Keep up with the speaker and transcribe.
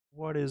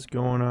What is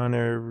going on,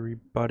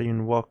 everybody,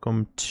 and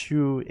welcome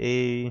to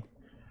a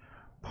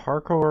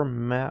parkour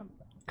map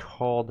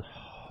called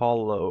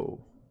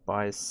Hollow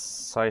by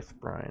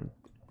Scythebrine.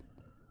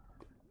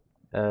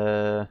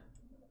 Well,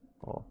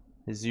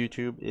 his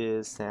YouTube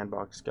is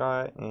Sandbox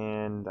Guy,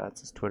 and that's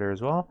his Twitter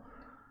as well.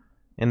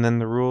 And then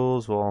the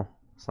rules, well,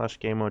 /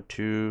 game mode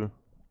 2,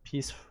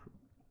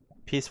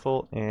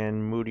 peaceful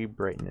and moody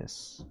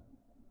brightness.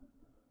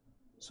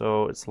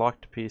 So it's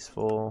locked to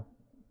peaceful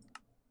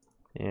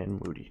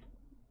and moody.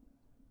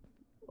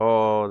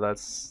 Oh,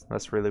 that's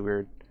really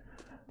weird.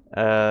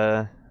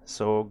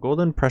 So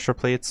golden pressure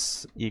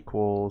plates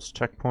equals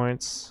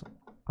checkpoints.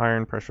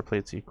 Iron pressure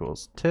plates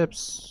equals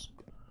tips.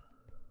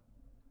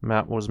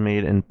 Map was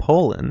made in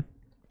Poland.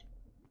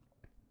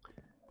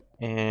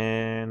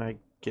 And I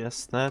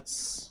guess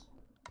that's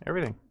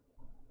everything.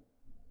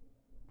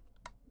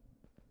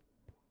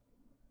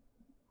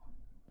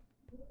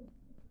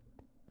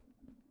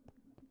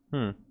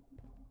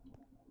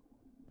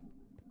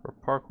 For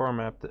parkour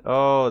map,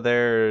 oh,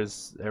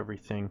 there's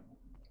everything.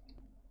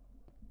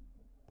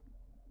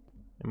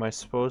 Am I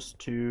supposed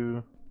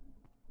to?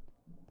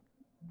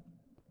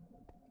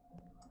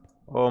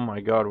 Oh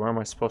my god, where am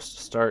I supposed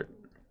to start?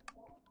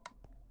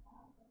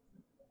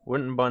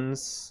 Wooden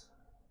buttons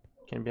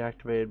can be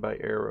activated by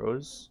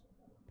arrows.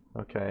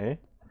 Okay.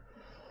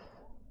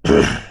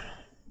 Where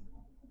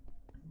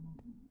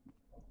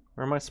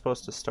am I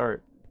supposed to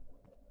start?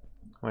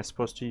 Am I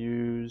supposed to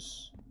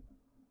use...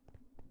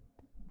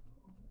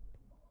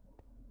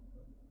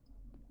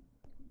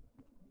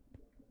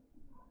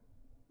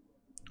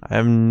 I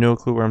have no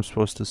clue where I'm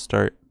supposed to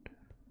start.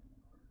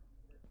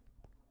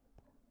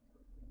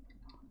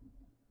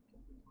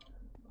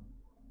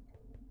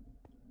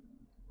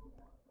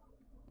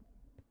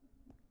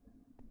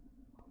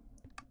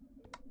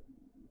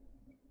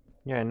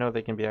 Yeah, I know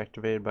they can be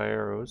activated by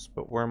arrows,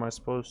 but where am I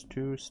supposed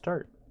to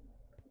start?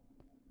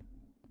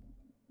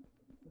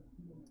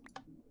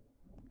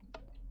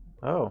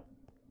 Oh.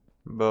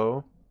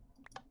 Bow.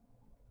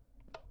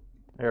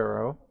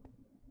 Arrow.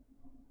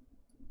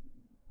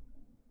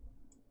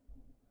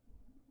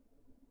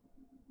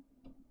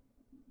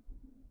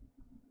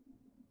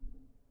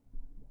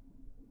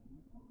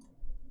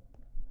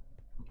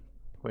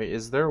 Wait,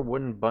 is there a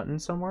wooden button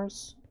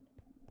somewheres?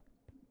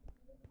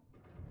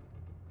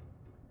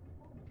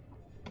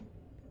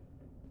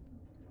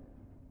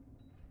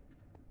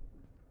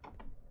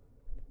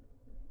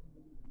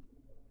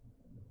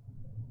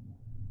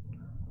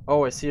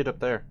 Oh, I see it up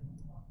there.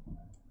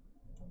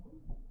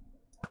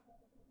 A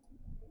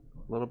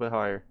little bit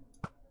higher.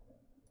 A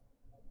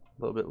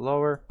little bit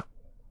lower.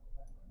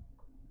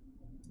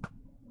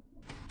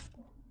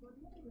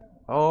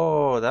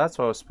 Oh, that's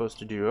what I was supposed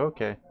to do.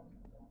 Okay.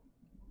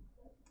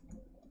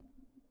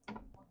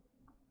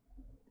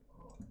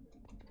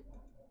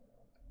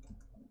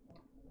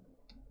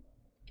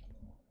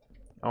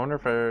 I wonder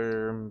if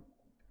I'm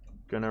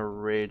gonna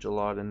rage a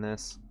lot in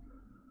this,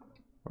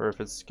 or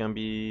if it's gonna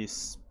be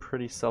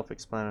pretty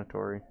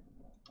self-explanatory.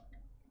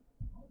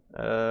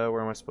 Where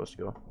am I supposed to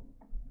go?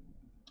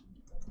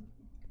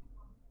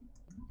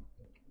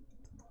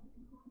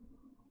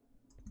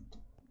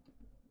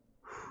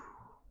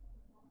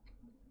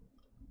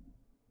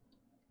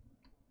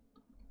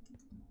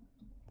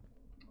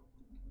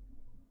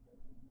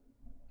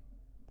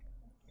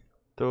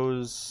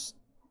 Those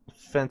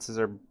fences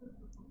are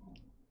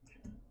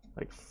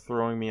like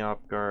throwing me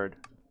off guard.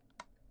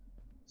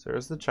 So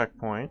there's the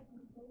checkpoint.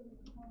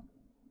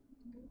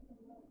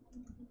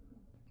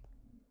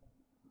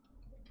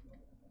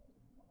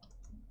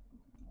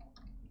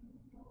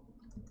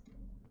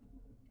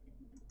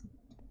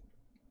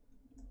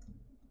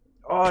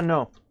 Oh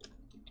no!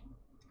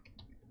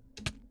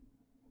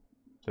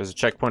 There's a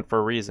checkpoint for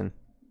a reason.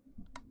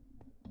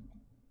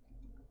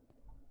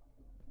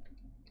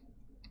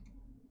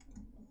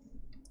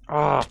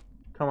 Ah,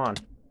 come on.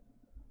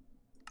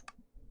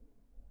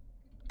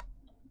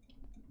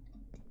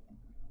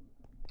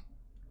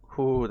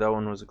 Ooh, that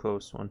one was a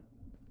close one.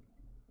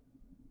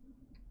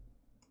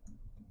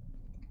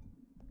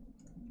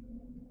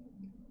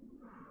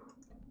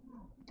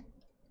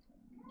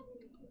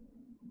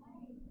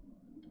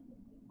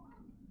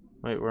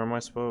 Wait, where am I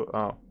supposed?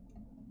 Oh.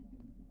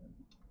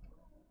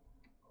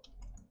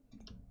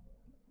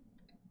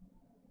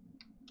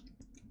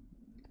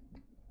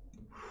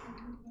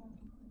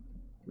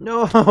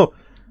 No!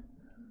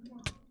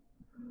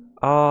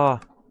 Ah.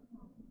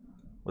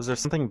 Was there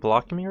something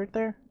blocking me right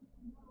there?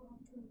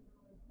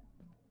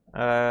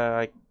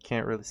 I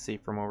can't really see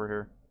from over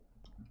here.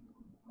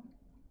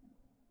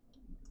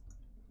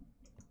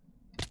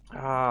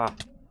 Ah.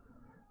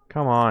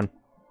 Come on.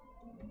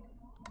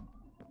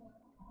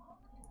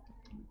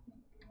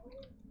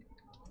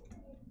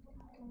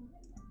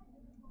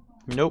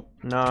 Nope.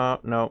 No,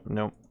 no,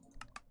 no.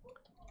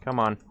 Come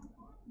on.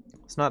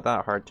 It's not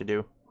that hard to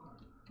do.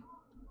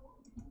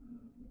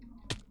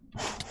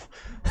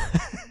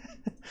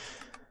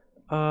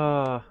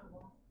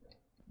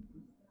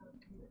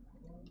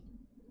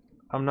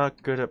 I'm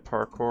not good at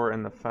parkour,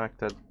 and the fact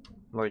that,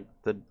 like,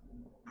 the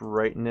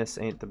brightness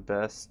ain't the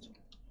best.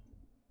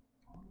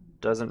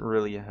 Doesn't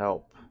really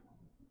help.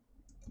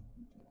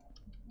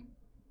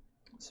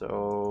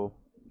 So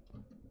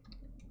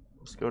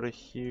let's go to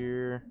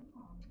here.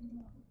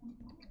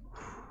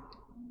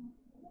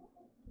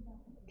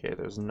 Okay,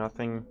 there's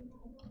nothing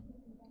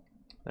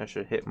that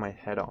should hit my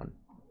head on.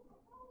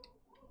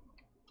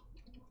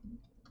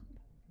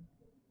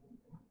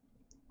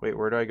 Wait,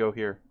 where do I go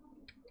here?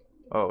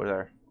 Oh,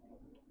 there.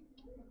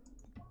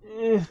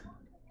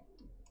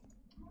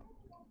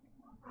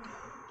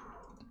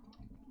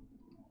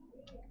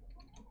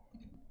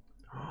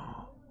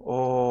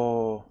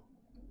 Oh.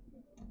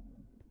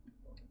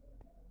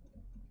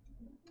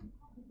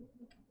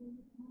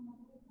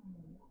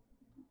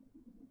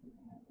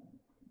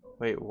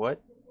 Wait,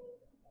 what?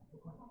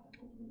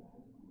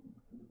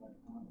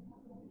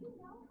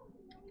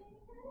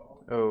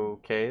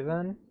 Okay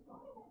then.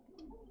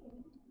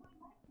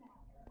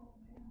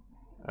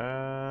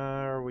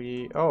 Are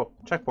we... Oh,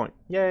 checkpoint.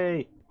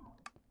 Yay!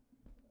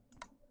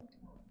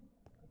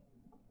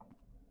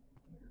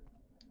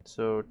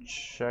 So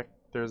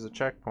there's a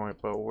checkpoint,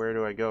 but where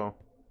do I go?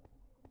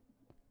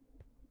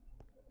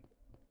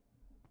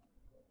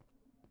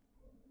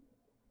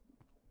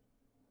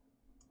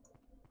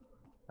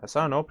 I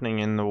saw an opening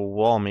in the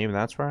wall, maybe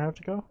that's where I have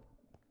to go?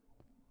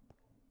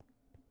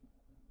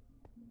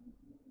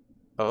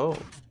 Oh.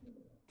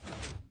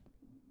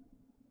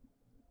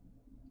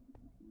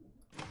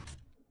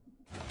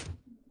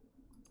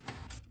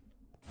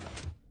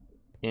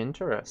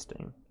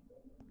 Interesting.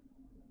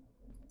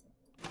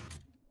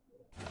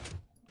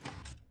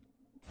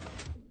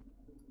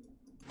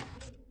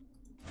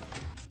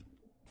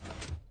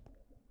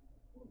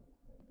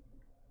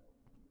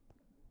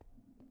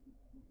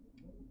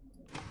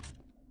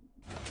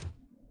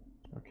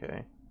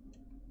 Okay.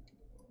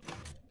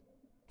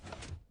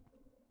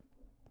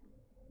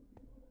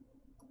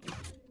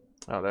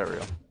 Oh, there we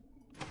go.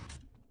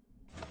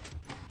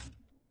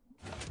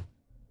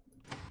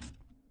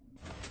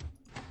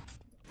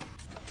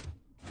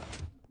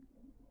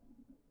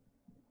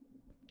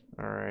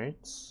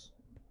 Alright.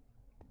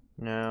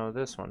 Now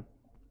this one.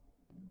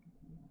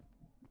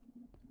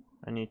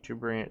 I need to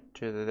bring it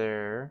to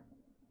there.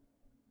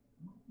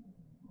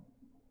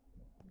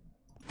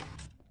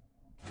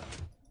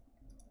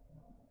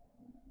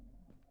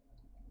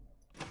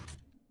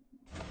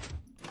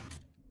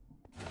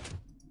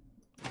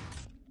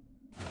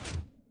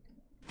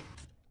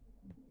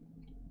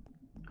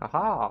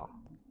 Haha!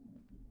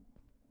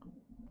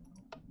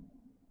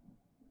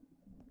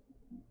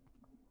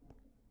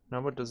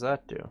 Now what does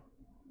that do?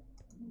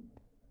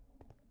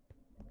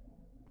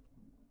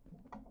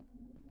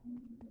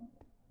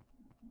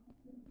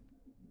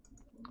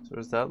 So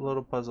there's that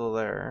little puzzle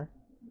there.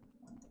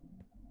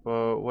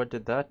 But what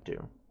did that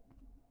do?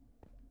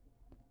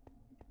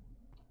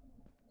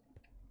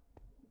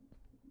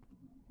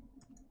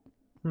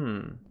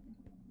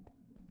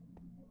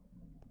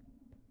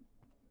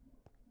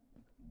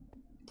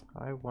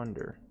 I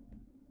wonder.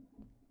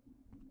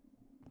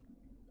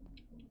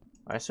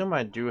 I assume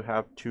I do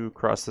have to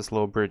cross this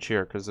little bridge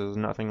here because there's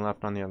nothing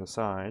left on the other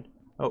side.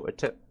 Oh, a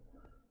tip.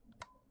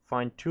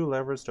 Find 2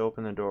 levers to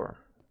open the door.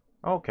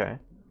 Okay.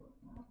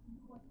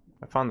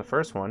 I found the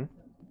first one.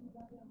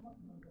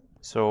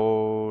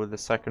 So the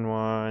second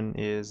one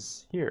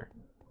is here.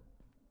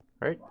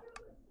 Right?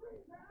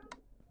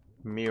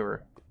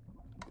 Mirror.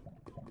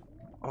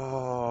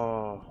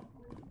 Oh.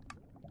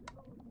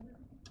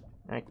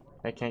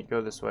 I can't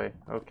go this way.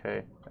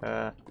 Okay.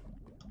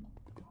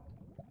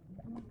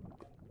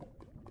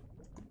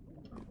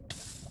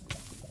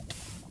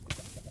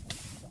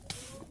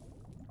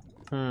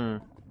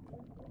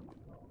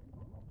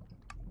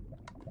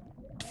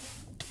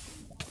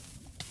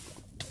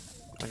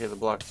 Okay, the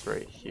block's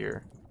right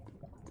here.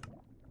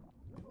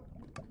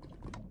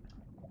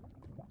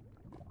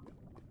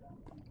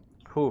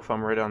 Oof,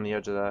 I'm right on the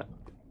edge of that.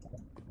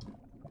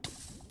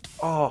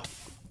 Oh!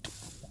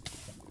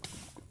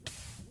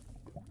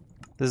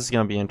 This is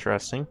gonna be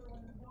interesting.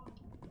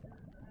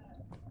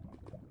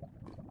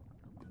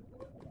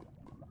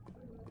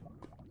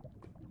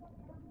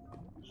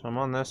 So I'm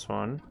on this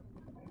one.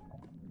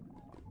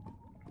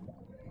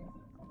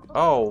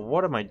 Oh,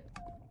 what am I...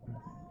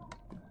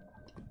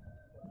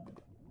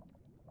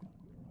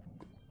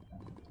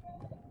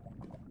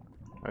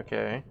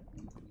 Okay.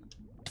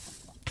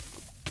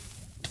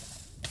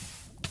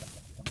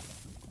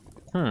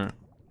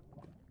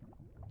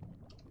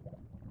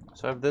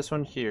 So I have this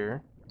one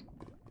here.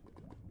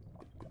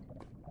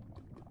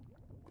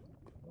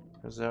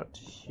 Goes out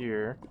to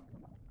here.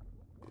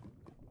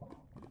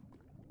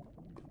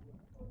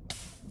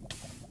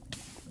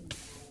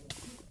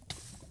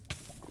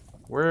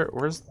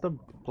 Where's the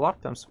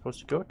block that I'm supposed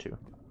to go to?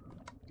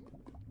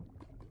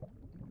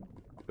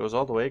 Goes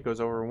all the way,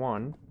 goes over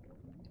 1.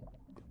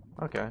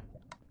 Okay.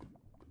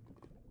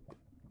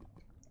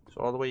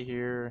 So all the way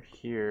here,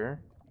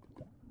 here.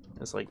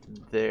 It's like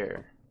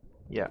there.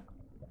 Yeah.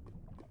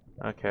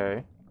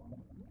 Okay.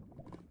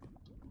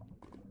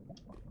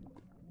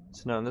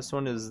 So now this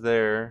one is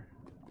there.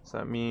 So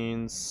that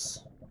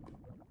means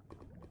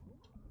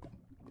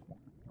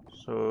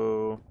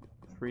So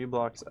 3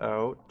 blocks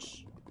out.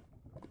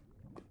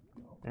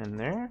 And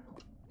there.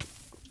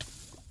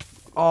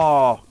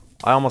 Oh,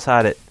 I almost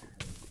had it.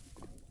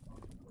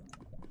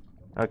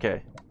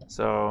 Okay,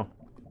 so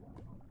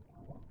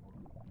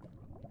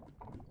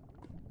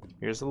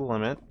here's the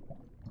limit.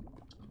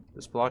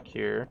 This block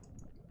here.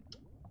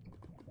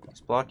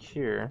 This block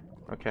here.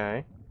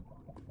 Okay.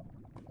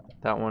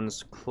 That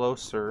one's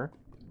closer.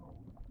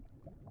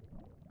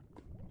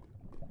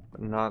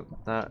 But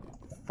not that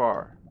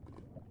far.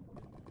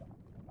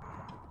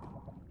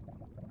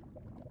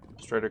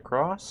 Straight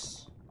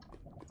across.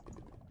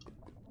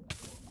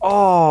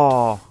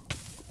 Oh!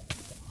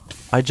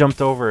 I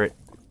jumped over it.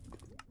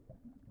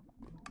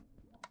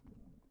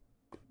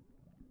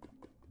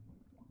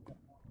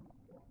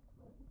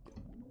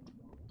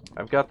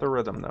 I've got the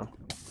rhythm though,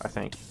 I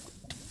think.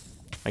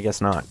 I guess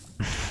not.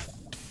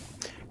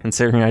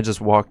 Considering I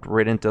just walked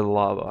right into the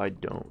lava, I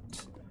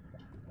don't.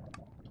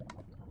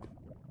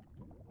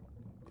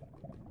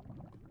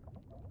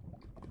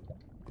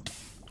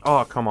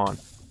 Oh, come on.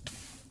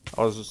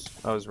 I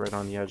was right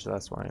on the edge,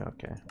 that's why,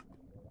 okay.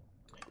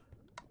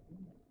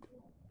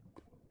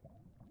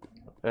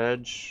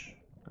 Edge,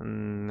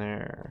 and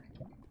there.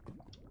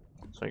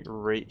 It's like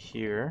right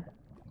here.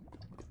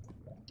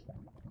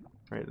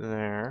 Right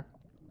there.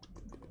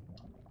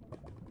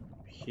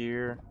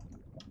 Here.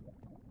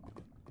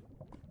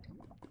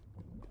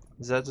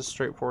 Is that just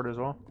straightforward as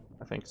well?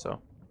 I think so.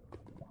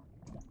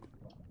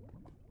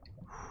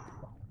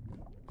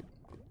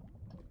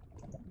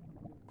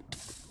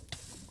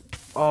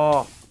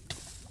 Oh.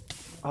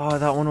 Oh,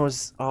 that one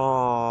was...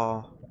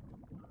 Oh.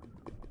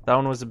 That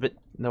one was a bit...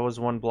 That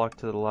was one block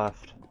to the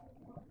left.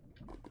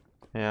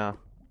 Yeah.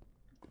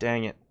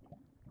 Dang it.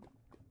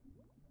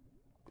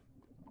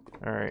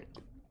 Alright.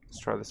 Let's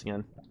try this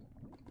again.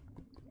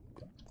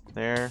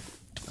 There.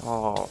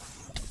 Oh.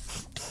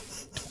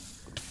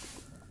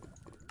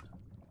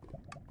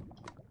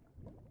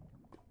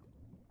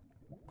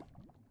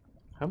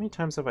 How many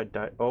times have I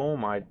died? Oh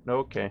my...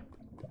 Okay.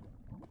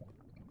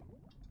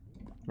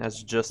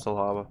 That's just a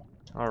lava.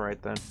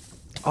 Alright then.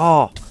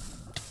 Oh!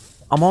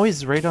 I'm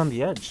always right on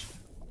the edge.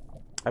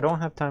 I don't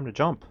have time to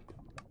jump.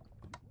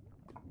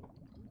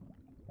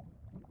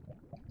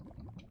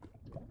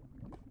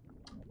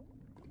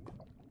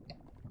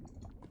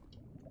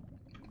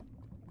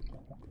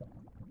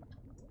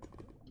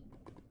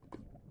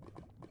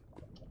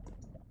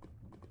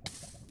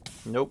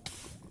 Nope.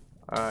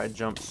 I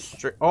jumped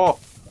straight. Oh!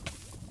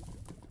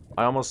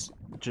 I almost.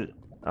 No,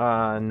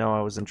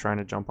 I wasn't trying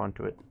to jump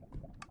onto it.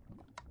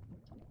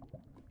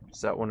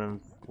 So that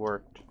wouldn't have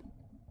worked.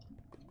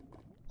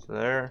 So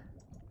there.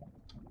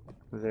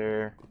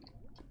 There.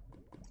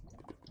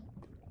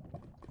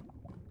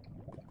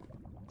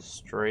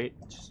 Straight.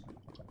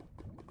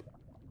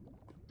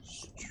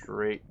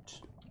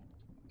 Straight.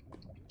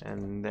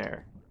 And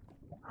there.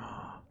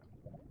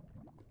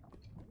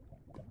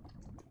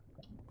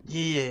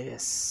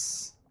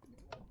 Yes!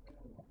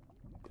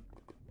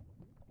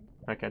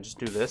 I can just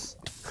do this.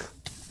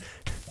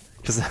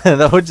 Because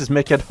that would just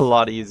make it a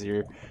lot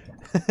easier.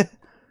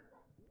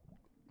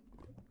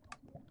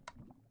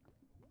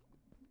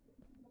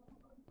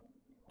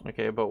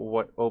 Okay, but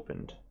what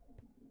opened?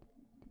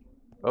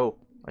 Oh,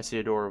 I see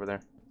a door over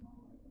there.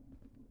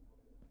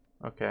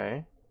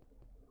 Okay.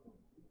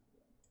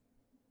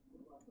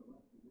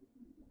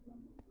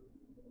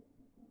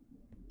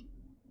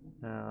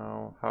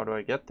 Now, how do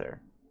I get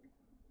there?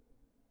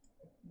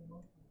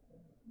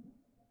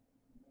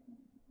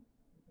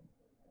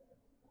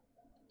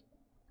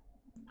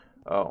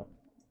 Oh.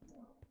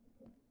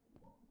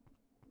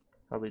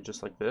 Probably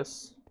just like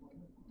this.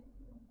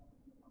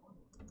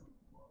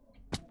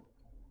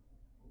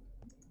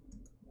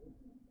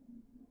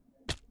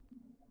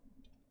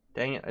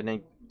 Dang it, I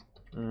think...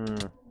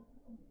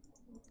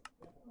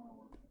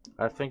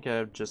 I think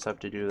I just have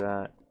to do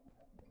that.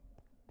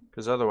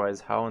 Because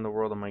otherwise, how in the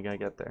world am I gonna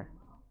get there?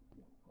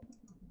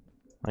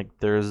 Like,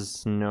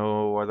 there's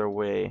no other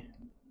way.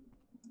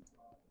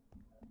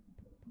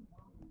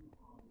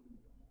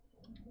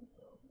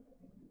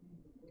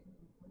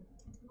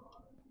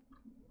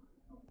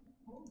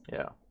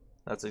 Yeah,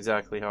 that's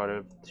exactly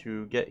how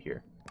to get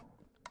here.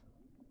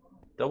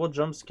 Double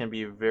jumps can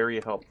be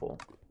very helpful.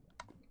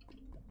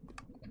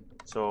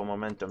 So,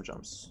 momentum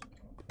jumps.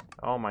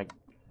 Oh my...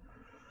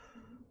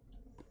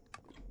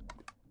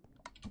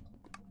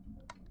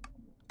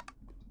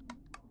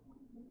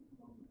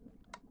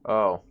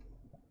 Oh.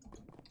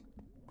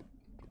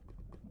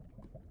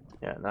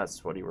 Yeah,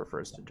 that's what he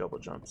refers to, double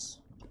jumps.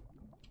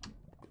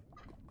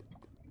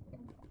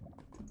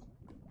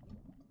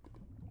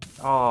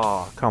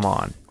 Oh, come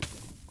on.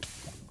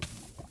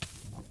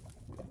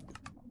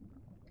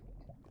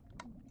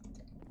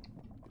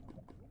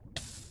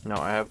 No,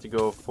 I have to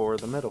go for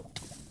the middle.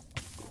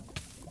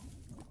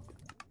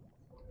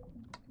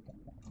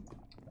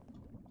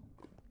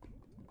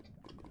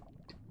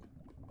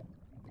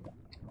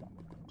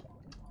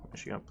 I'm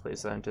actually gonna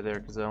place that into there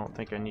because I don't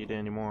think I need it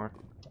anymore.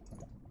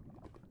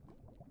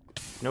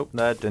 Nope,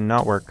 that did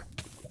not work.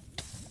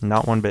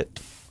 Not one bit.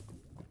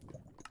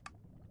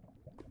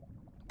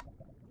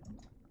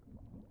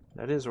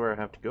 That is where I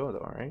have to go,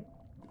 though, right?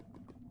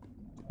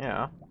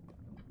 Yeah.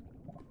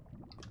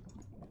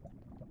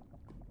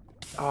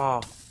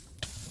 Oh.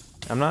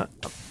 I'm not...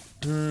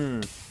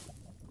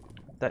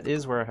 That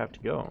is where I have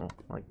to go.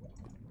 Like...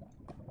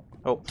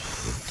 Oh.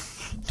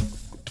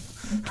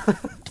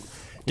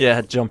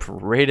 Yeah, jump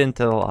right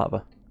into the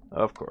lava.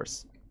 Of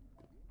course.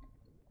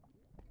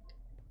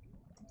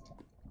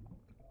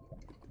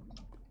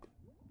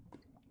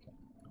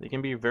 They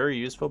can be very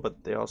useful,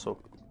 but they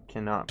also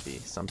cannot be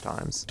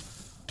sometimes.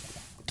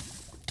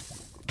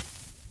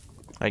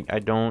 I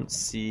don't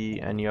see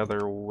any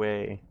other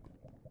way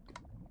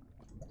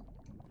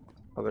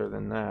other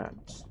than that.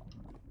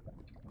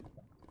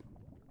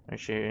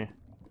 Actually,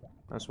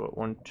 that's what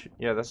 1, 2,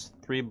 yeah, that's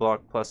 3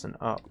 block plus and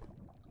up.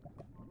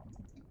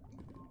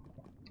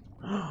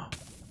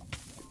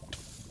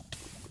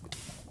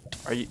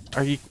 Are you,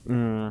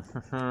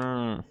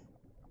 I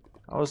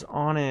was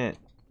on it.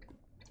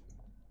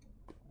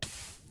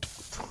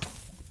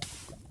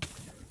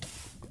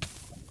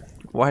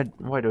 Why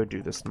do I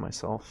do this to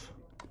myself?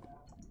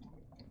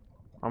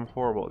 I'm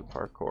horrible at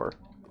parkour.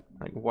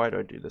 Like, why do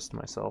I do this to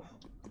myself?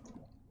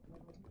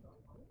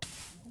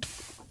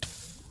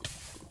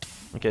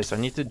 Okay, so I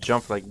need to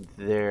jump like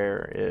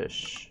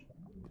there-ish.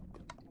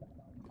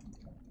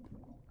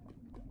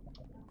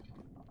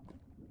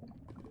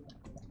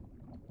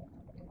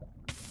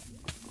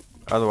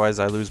 Otherwise,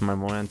 I lose my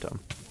momentum.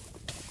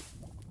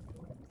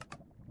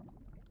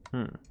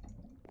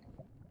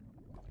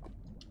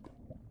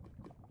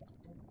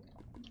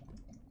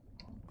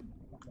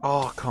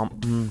 Oh,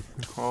 come.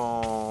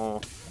 Oh.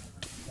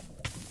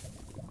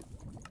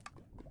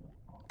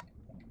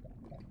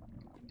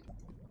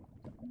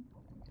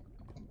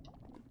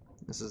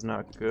 This is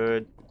not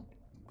good.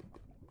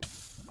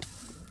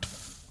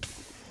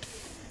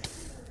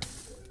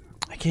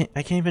 I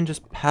can't even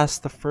just pass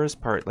the first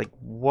part. Like,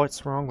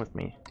 what's wrong with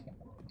me?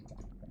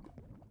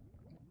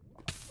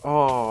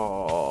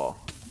 Oh.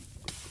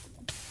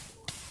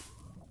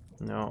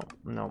 No,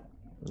 no,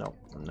 no,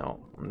 no,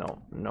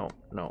 no, no,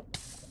 no.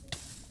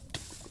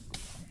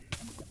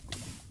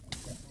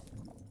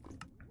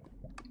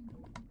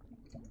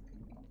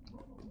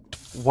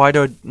 Why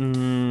do I...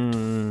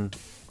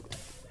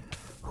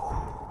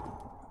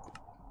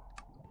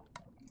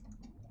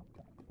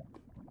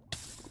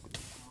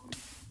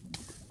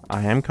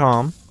 I am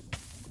calm.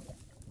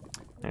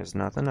 There's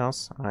nothing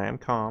else. I am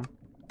calm.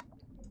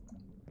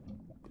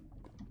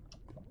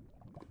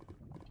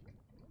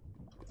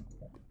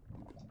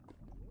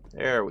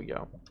 There we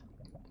go.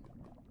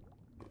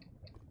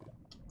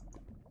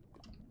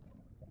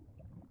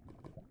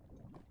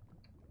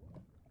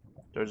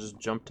 Do I just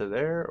jump to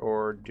there,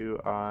 or do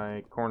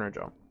I corner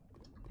jump?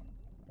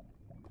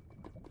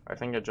 I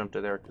think I jumped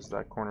to there because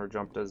that corner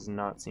jump does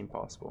not seem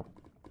possible.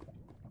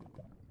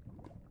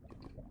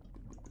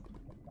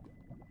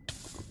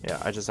 Yeah,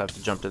 I just have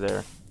to jump to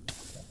there.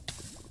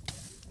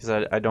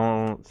 Because I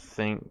don't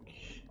think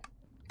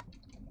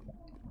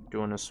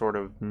doing a sort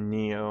of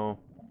Neo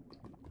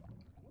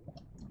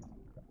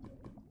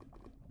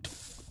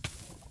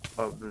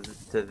up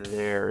to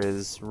there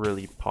is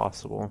really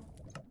possible.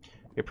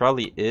 It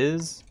probably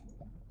is.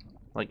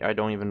 Like, I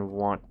don't even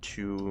want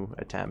to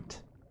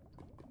attempt.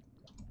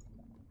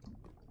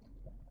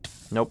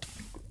 Nope.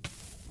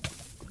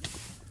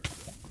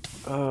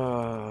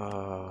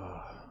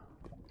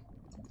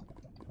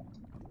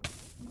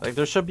 Like,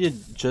 there should be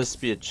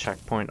just be a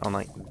checkpoint on,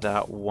 like,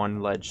 that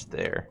one ledge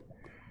there.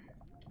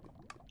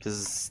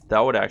 Because that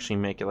would actually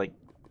make it, like,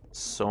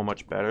 so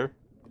much better.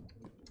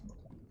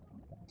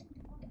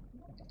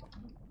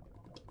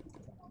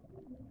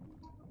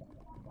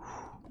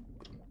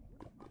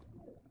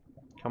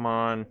 Come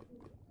on.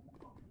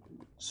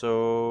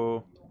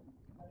 So,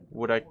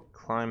 would I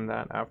climb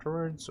that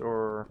afterwards,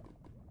 or...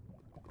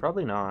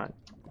 Probably not.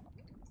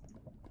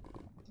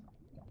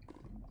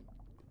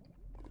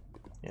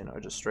 You know,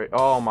 just straight...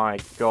 Oh my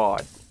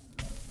god.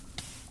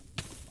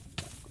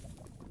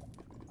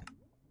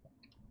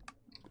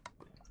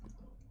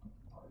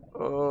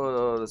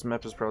 Oh, this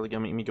map is probably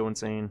gonna make me go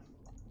insane.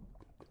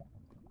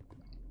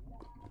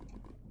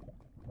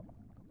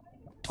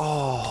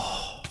 Oh.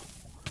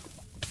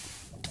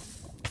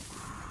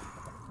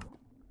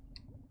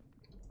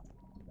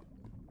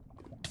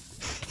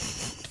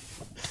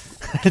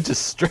 I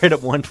just straight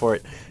up went for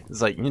it. It's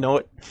like, you know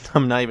what?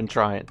 I'm not even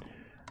trying.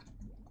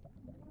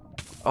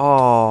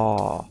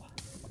 Oh.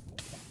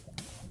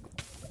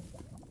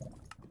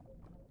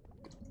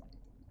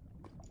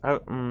 I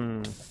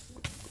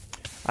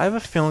have a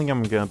feeling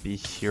I'm gonna be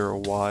here a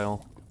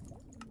while.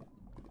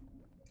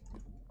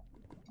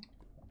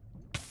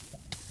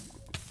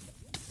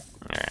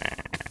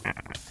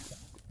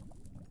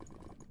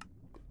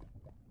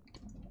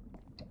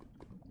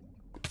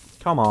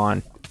 Come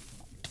on.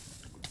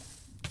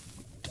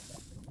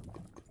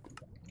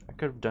 I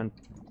could have done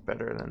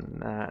better than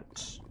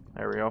that.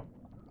 There we go.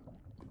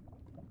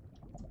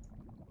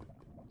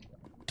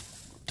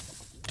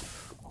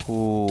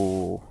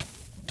 Ooh.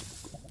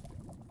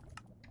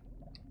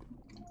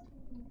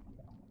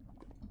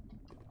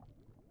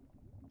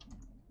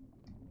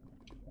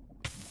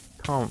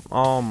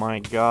 Oh my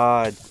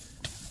god.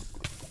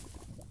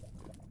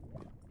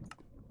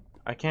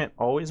 I can't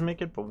always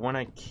make it, but when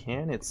I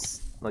can,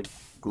 it's like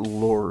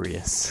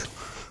glorious.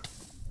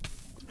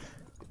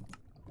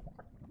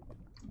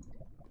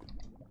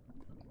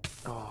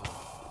 Oh.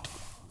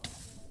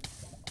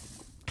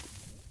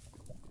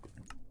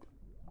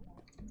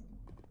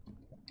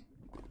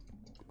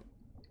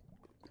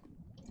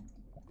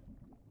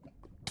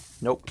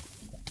 Nope.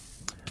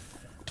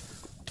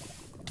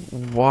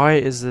 Why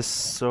is this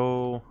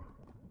so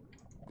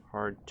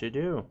hard to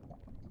do?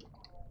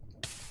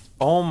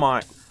 Oh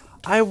my...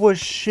 I was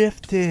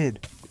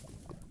shifted!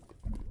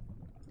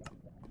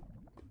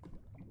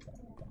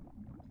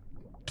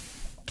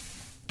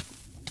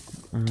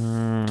 Come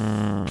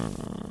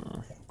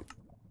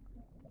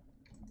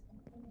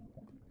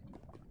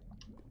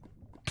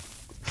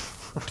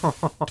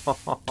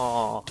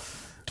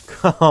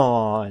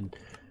on!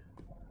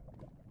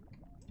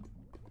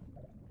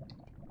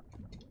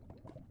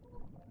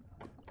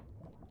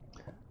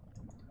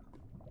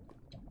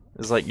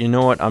 It's like, you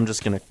know what? I'm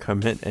just gonna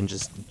commit and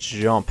just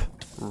jump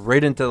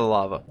right into the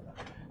lava.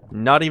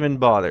 Not even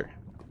bother.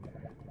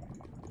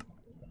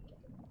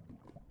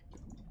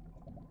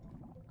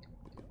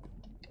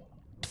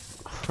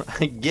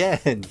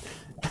 Again!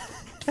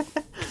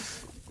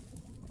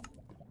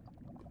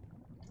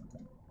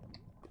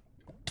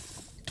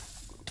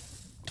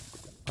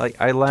 Like,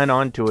 I land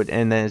onto it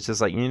and then it's just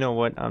like, you know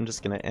what? I'm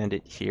just gonna end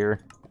it here.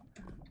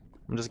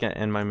 I'm just gonna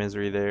end my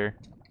misery there.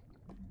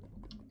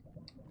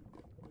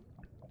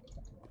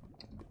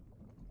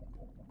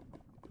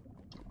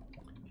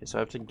 Okay, so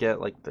I have to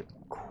get like the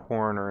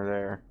corner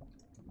there.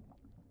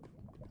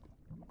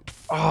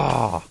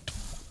 Ah! Oh.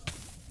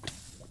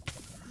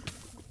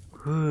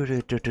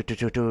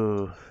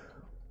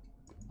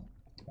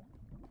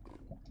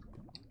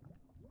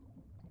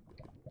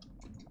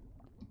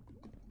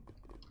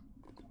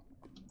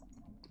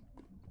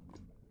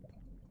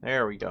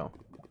 There we go.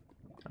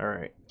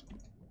 Alright.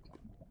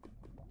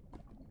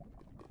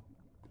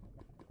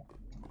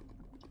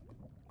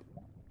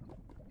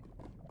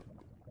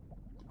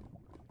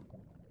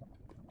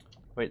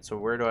 Wait, so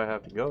where do I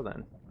have to go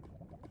then?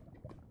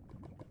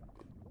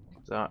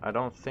 So I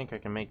don't think I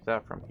can make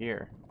that from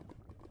here.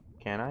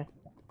 Can I?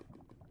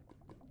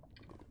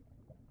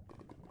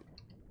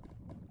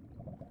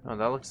 Oh,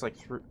 that looks like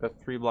a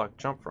 3-block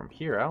jump from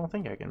here. I don't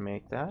think I can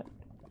make that.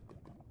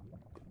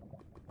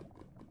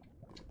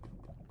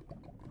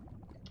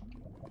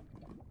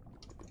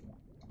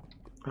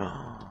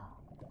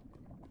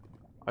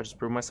 I just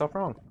proved myself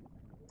wrong.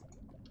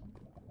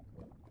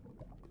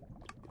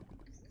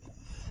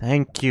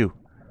 Thank you.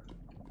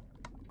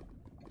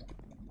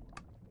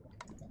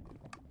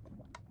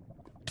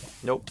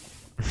 Nope.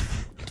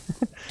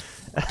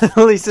 At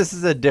least this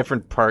is a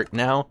different part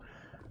now.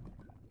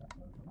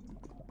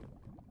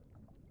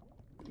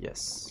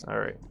 Yes.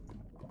 Alright.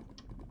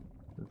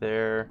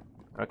 There.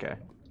 Okay.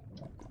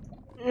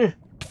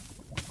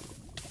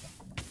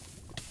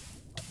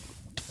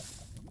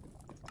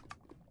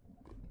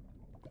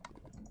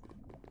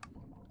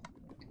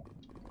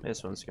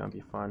 This one's gonna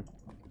be fun.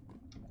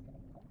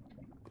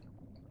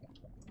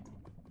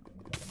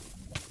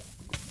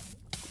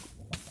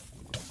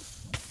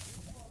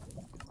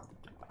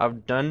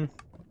 I've done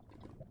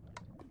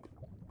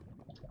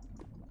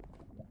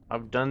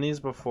these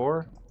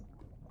before.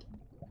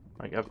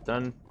 Like, I've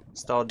done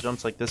style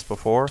jumps like this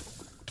before.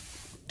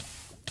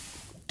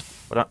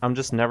 But I'm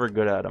just never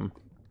good at them.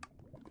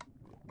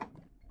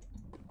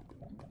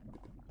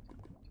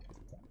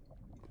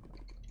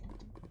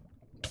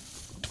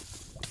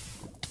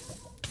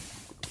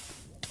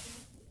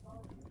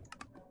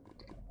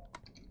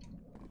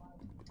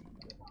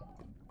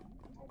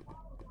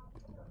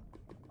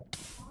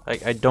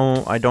 Like, I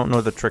don't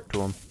know the trick to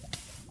them.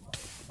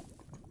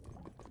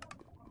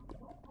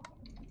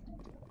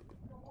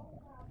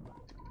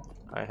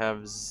 I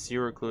have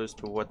zero clues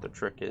to what the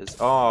trick is.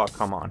 Oh,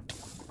 come on.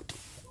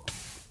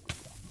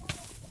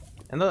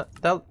 And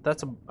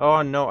that's a...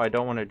 Oh, no, I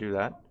don't want to do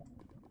that.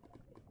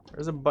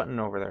 There's a button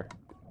over there.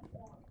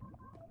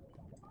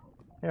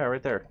 Yeah,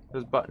 right there.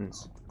 There's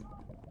buttons.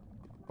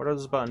 What are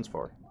those buttons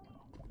for?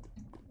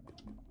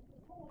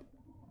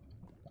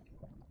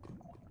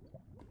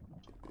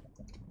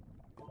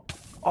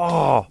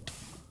 Oh!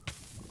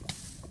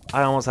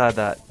 I almost had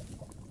that.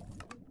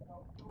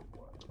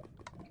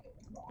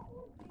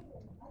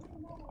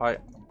 I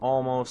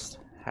almost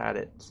had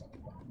it.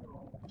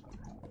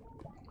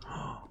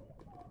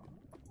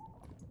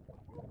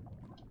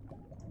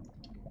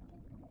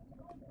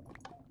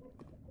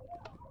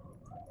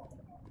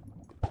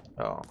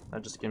 Oh,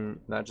 that just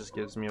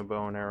gives me a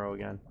bow and arrow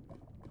again.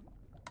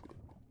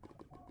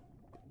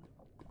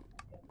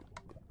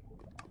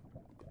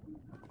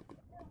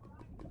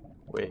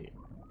 Wait.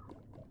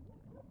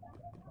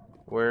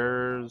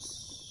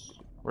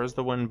 Where's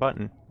the one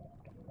button?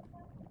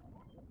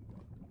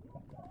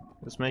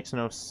 This makes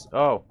no s-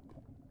 Oh.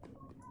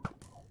 A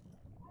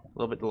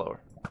little bit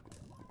lower.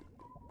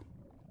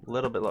 A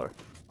little bit lower.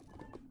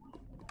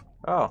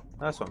 Oh,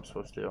 that's what I'm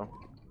supposed to do.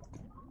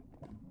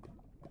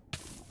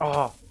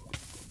 Oh!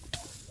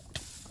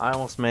 I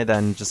almost made that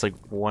in just like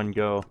one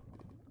go.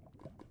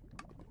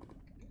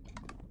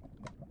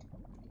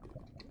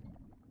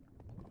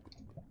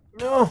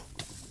 No!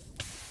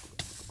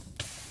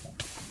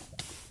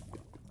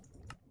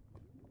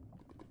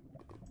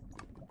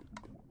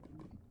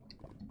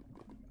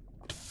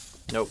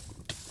 Nope.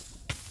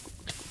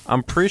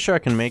 I'm pretty sure I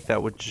can make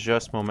that with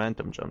just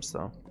momentum jumps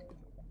though.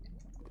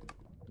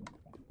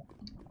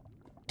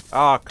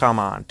 Oh, come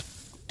on.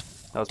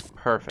 That was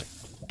perfect.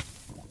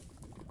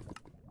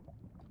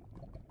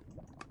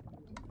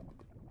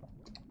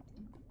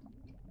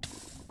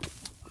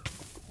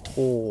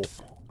 Oh.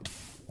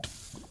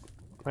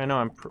 I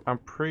know, I'm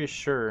pretty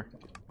sure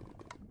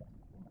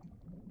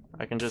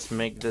I can just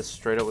make this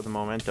straight up with the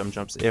momentum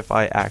jumps if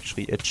I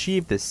actually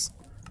achieve this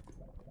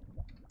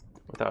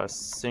without a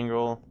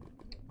single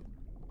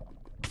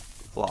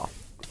flaw.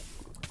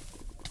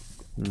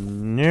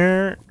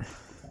 Nerd.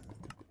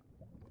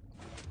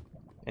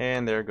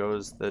 And there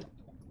goes the...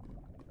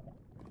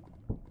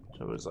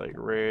 So it was like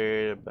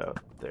right about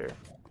there.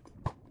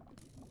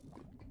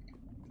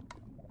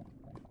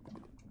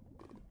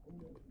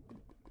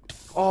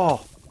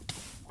 Oh!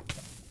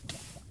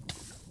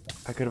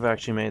 I could have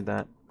actually made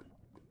that.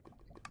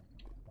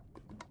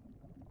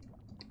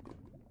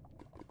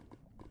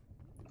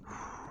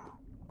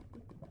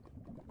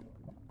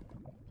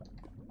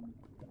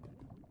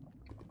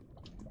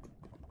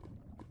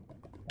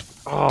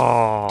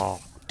 Oh!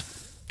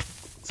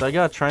 So I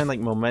gotta try and like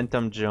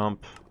momentum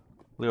jump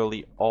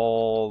literally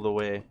all the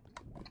way.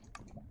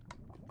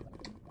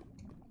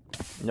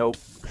 Nope.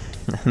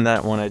 And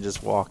that one I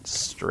just walked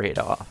straight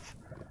off.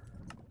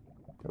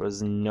 There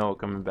was no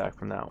coming back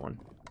from that one.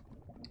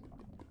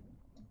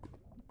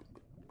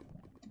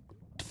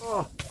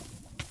 Oh!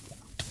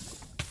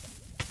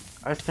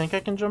 I think I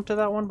can jump to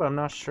that one, but I'm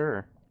not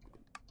sure.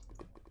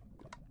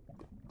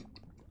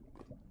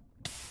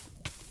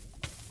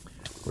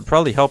 Would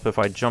probably help if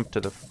I jump to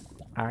the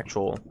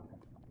actual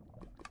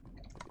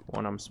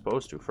one I'm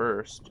supposed to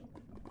first.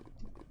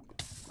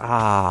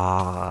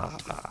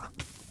 Ah.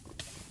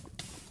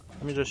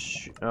 Let me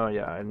just oh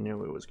yeah, I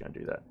knew it was gonna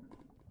do that.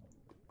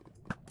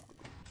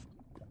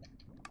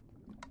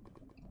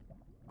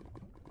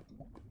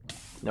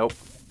 Nope.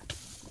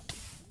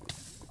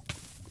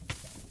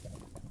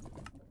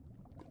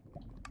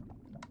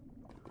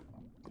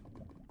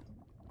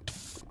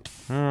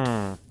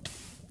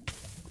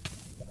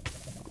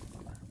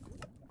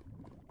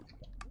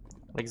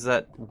 Like, is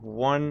that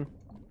one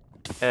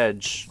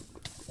edge,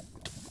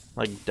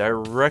 like,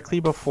 directly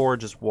before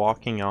just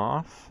walking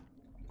off,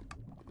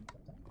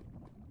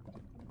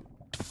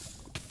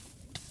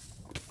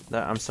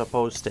 that I'm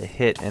supposed to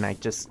hit, and I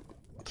just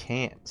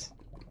can't.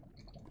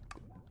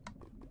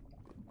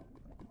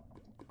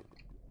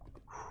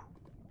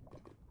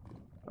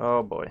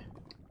 Oh boy.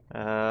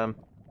 I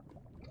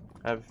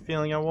have a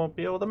feeling I won't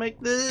be able to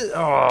make this.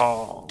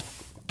 Oh.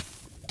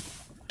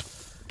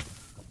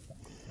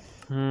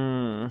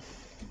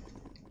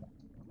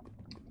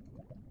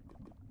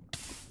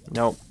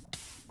 Nope.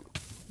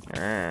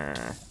 I'm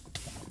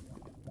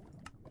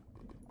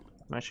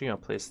actually gonna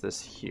place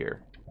this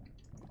here.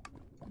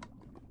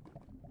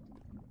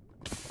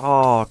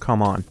 Oh,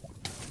 come on.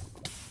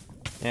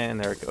 And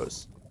there it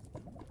goes.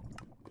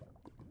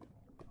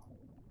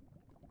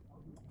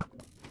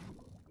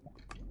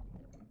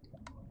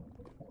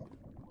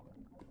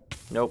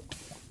 Nope.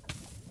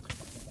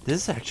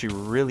 This is actually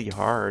really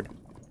hard.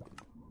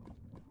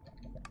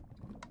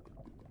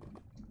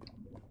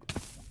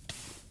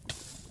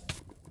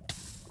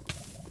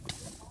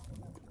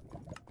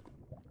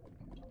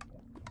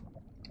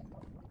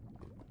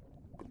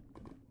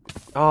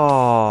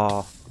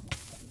 Oh.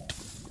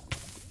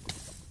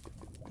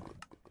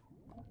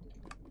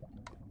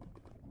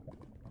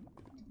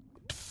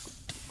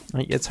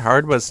 Like, it's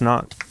hard, but it's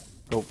not.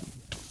 Oh,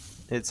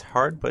 it's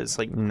hard, but it's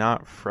like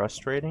not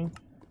frustrating.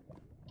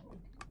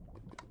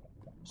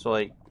 So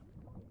like,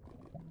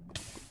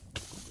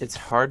 it's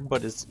hard,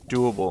 but it's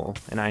doable,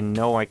 and I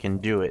know I can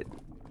do it.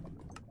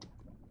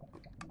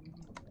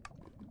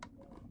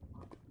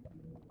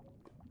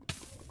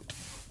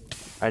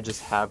 I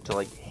just have to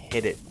like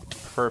hit it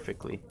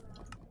perfectly.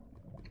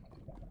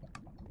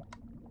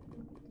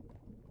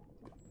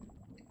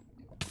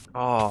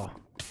 Oh.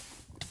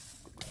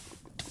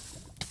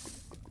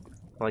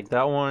 Like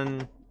that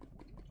one.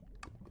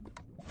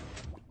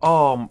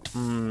 Oh,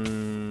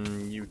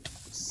 you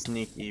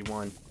sneaky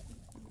one.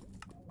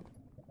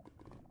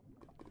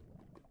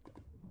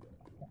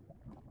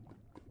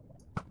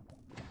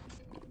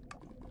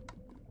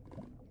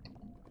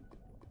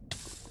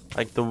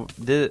 Like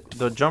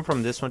the jump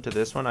from this one to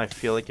this one, I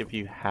feel like if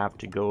you have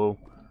to go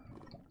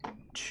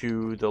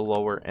to the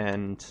lower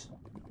end,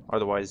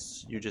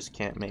 otherwise you just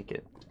can't make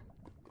it.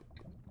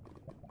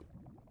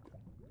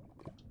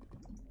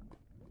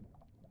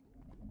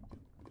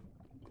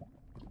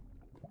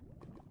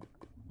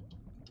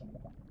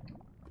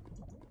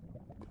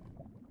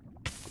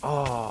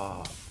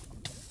 Oh,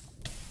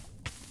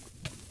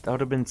 that would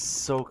have been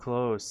so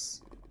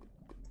close.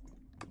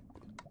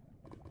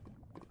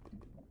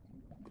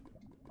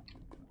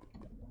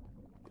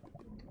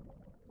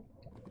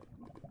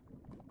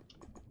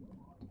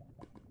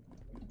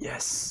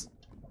 Yes.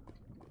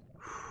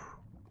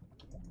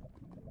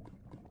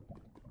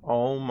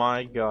 Oh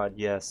my god,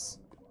 yes.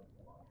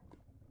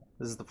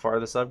 This is the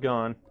farthest I've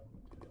gone.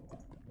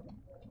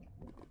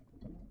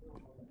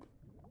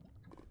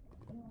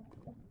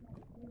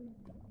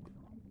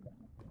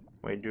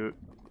 Wait, do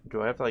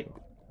I have to, like...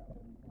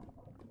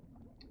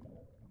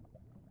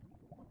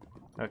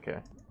 Okay,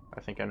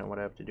 I think I know what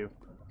I have to do.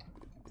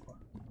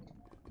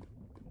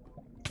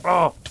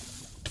 Oh!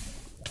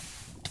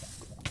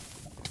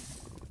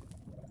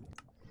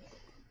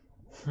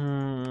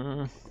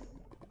 No.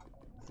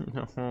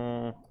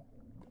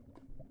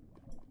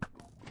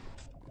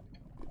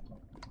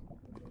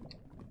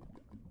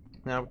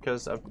 Now,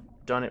 because I've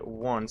done it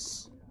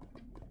once.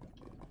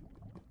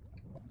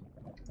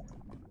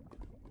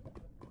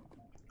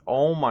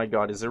 Oh my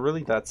god, is it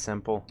really that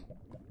simple?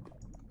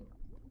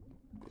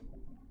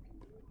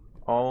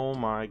 Oh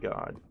my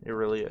god, it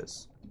really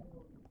is.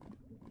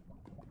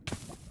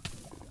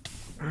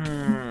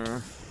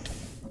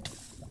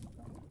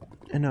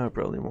 And I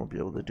probably won't be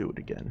able to do it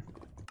again.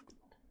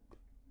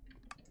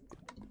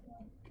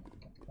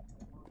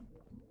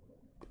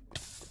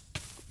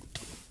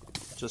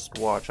 Just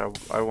watch,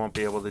 I won't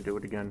be able to do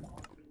it again.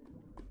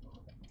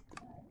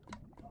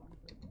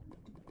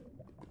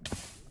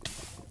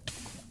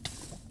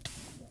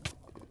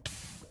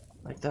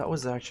 Like, that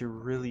was actually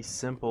really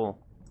simple.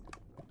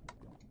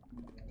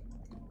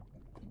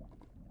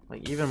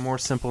 Like, even more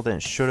simple than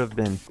it should have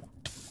been.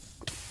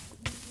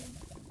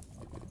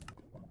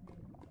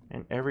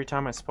 And every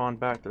time I spawn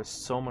back, there's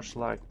so much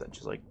lag that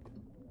just, like,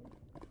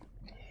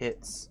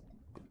 hits.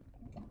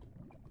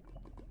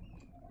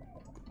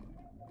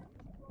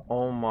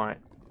 Oh my.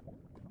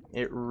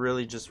 It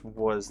really just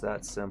was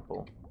that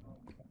simple.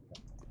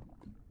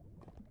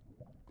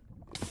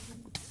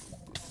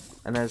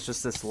 And there's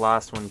just this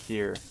last one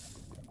here.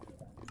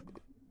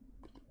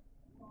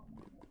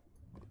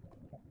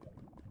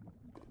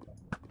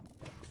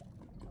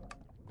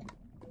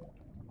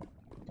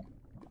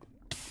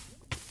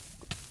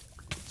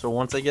 So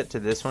once I get to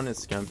this one,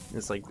 it's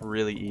like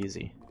really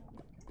easy.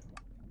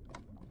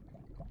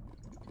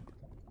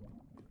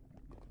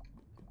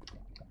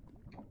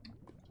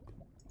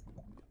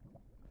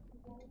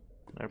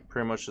 I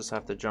pretty much just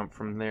have to jump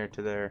from there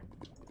to there,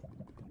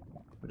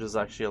 which is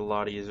actually a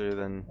lot easier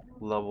than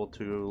level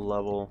to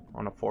level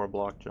on a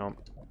 4-block jump.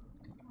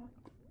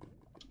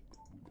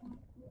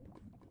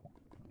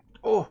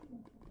 Oh!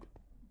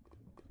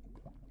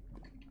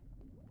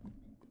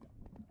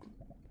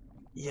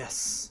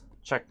 Yes!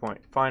 Checkpoint,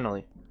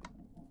 finally.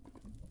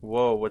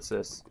 Whoa, what's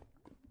this?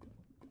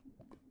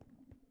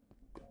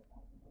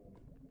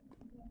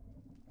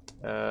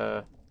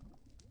 I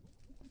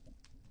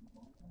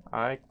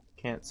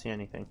can't see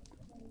anything.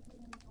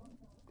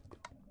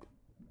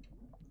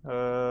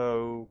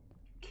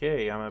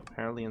 Okay, I'm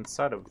apparently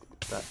inside of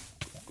that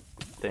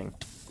thing.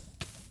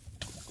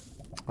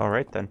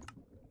 Alright then.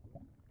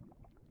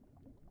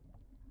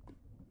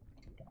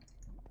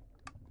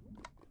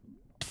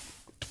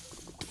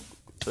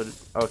 So,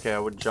 okay, I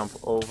would jump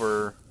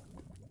over.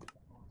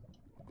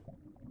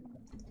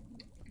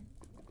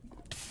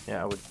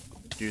 Yeah, I would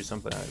do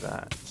something like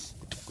that.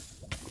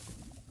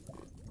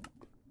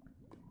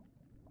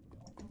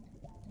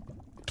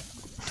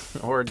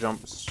 Or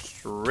jump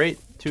straight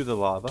to the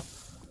lava.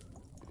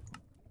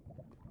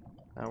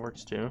 That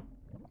works too.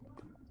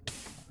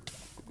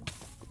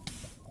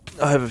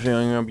 I have a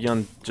feeling I'll be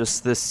on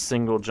just this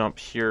single jump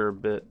here a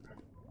bit.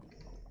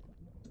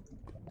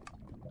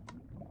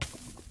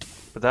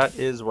 But that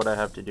is what I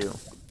have to do.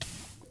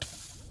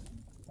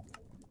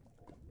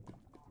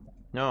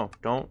 No,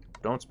 don't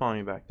spawn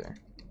me back there.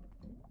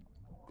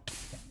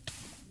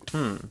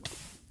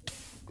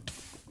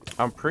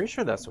 I'm pretty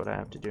sure that's what I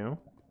have to do.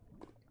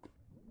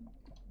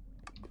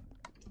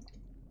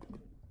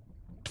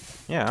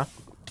 Yeah.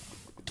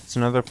 It's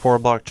another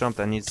 4-block jump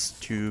that needs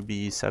to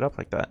be set up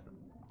like that.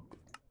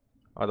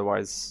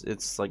 Otherwise,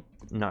 it's like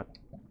not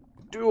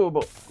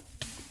doable.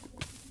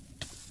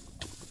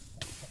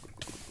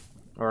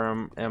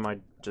 Or am I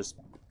just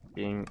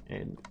being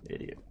an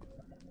idiot?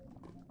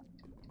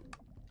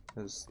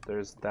 Because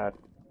there's that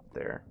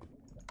there.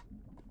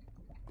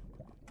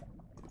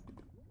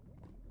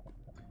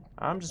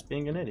 I'm just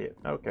being an idiot.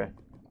 Okay.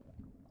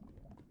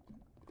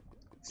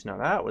 So now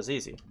that was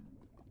easy.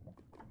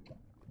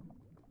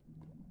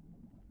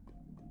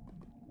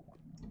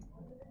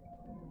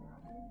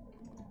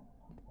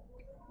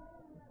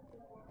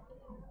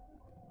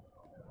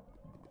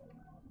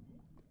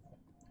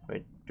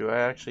 Wait, do I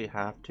actually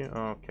have to?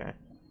 Oh, okay.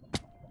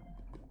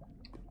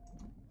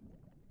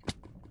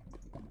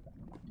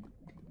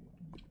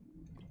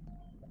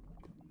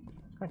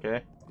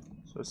 Okay,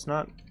 so it's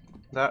not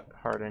that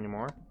hard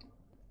anymore.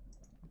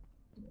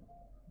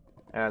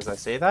 As I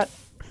say that,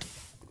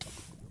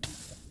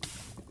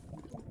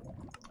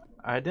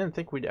 I didn't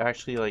think we'd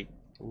actually like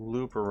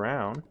loop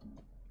around.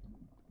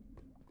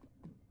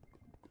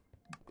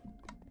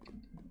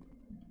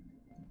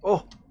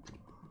 Oh!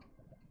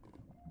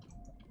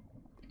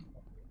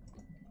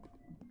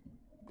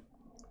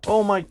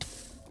 Oh my!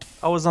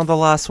 I was on the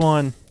last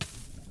one.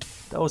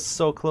 That was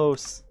so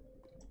close.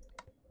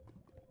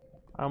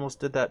 I almost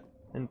did that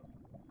in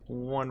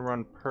one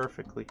run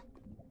perfectly.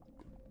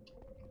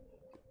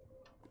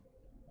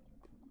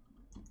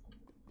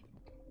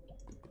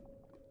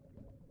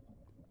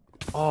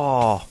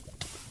 Oh.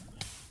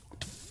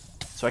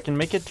 So I can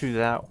make it to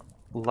that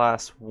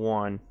last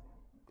one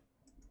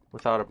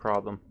without a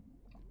problem.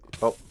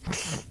 Oh.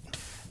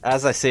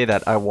 As I say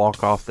that, I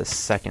walk off the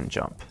second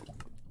jump.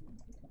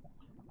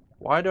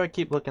 Why do I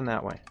keep looking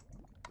that way?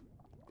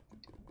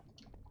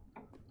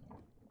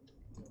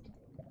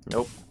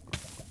 Nope.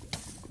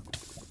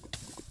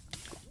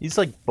 These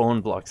like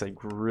bone blocks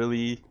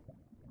really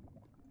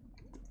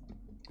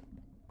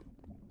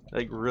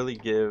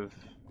give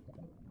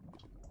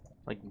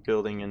like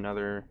building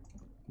another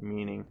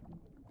meaning.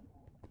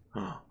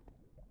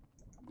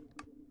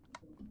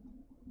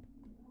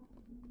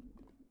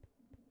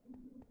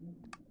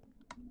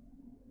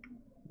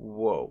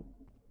 Whoa.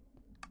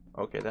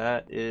 Okay,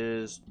 that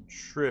is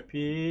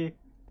trippy.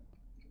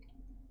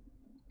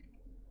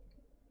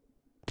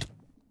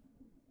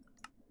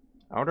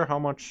 I wonder how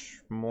much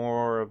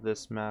more of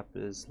this map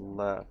is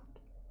left.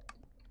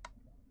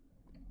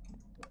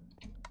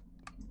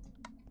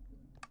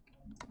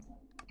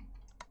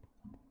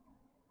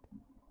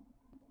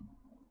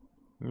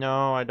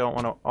 No, I don't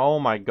want to. Oh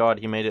my god,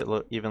 he made it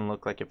even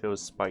look like if it was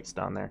spikes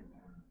down there.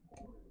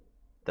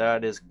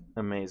 That is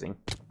amazing.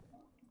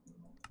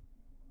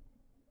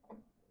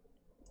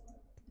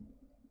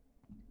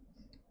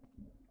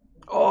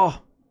 Oh!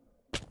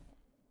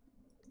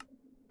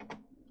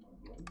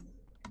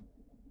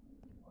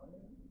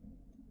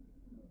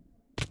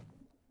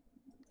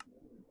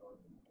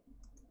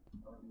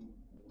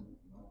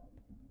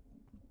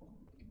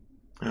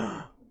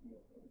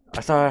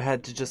 I thought I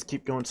had to just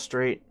keep going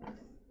straight.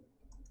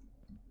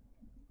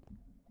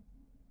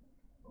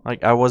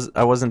 Like I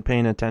wasn't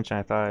paying attention.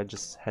 I thought I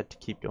just had to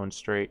keep going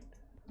straight.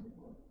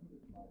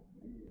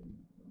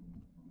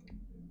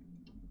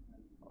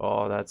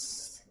 Oh,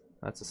 that's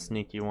a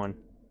sneaky one.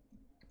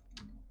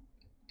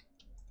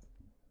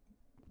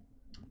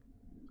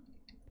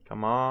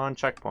 Come on,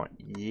 checkpoint.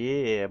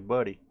 Yeah,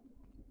 buddy.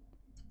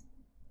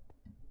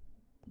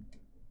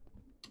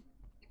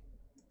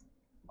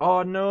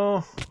 Oh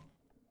no.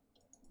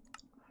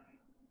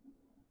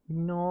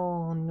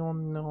 No, no,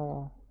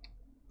 no.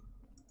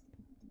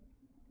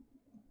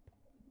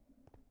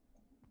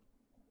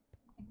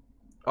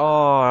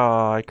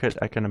 Oh, I could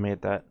have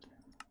made that.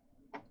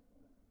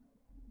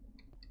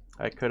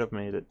 I could have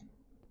made it.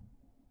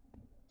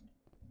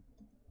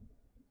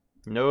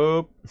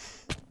 Nope.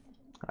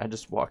 I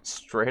just walked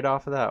straight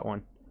off of that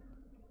one.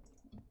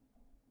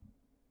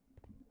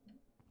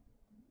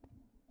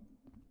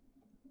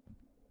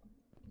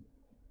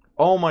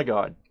 Oh my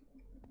god.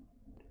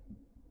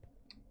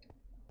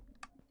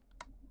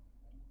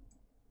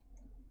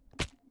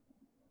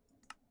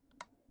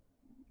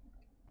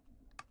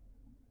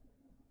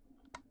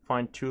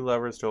 Find 2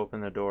 levers to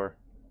open the door.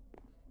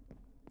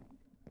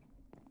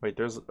 Wait,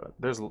 there's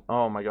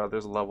oh my god,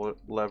 there's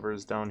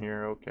levers down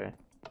here. Okay.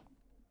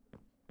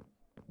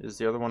 Is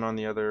the other one on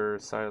the other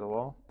side of the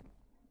wall?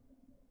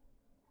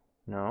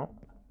 No.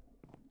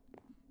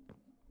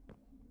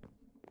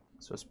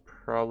 So it's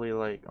probably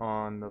like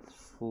on the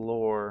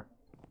floor.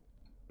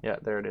 Yeah,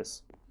 there it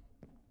is.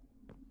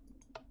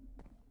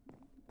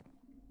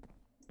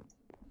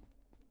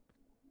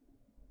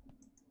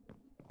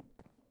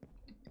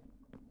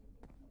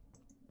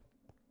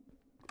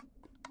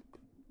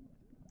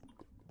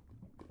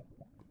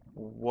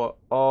 What?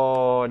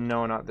 Oh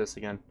no, not this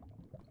again.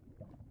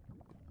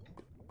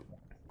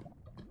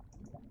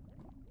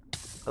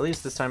 At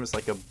least this time it's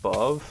like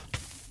above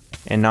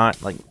and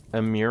not like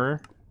a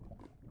mirror.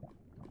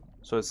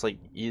 So it's like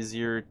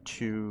easier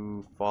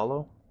to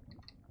follow.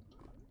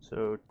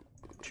 So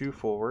 2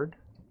 forward.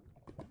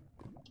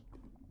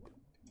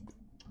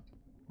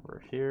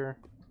 We're here.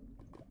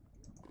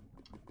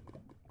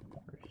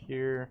 We're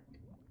here.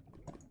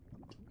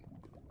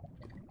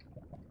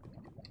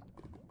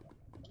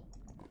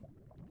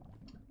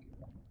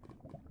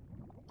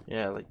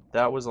 Yeah, like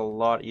that was a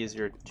lot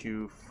easier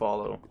to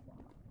follow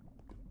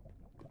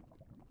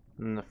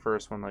than the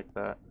first one like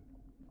that.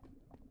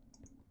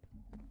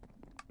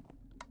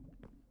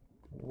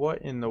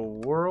 What in the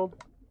world?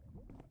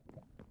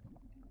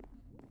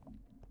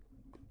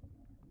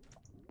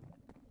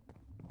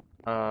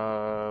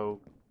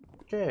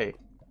 Okay.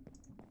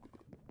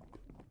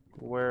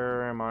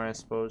 Where am I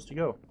supposed to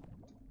go?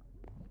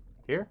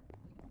 Here?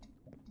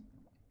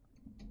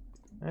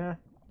 Eh,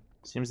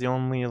 seems the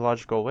only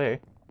logical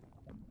way.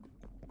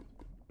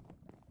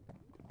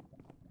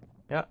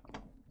 Yeah.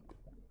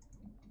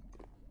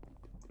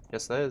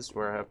 Guess that is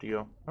where I have to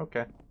go.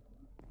 Okay.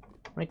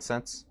 Makes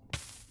sense.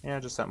 Yeah, I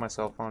just set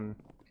myself on.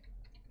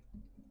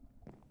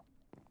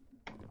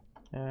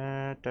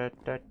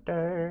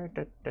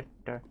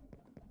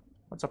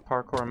 What's a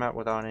parkour map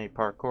without any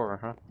parkour,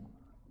 huh?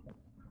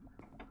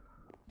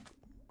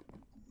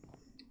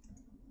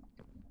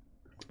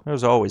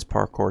 There's always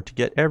parkour to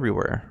get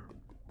everywhere.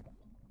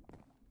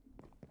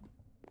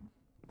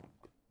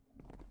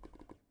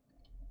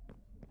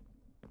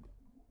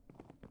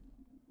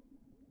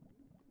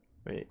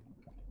 Wait.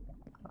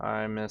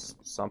 I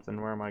missed something.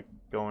 Where am I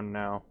going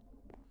now?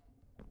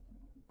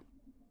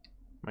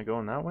 Am I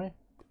going that way?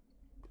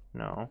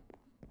 No.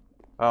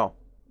 Oh.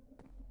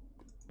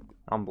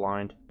 I'm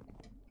blind.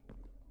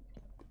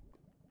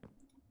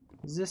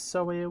 Is this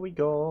the way we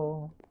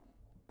go?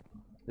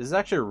 This is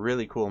actually a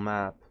really cool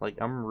map. Like,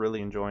 I'm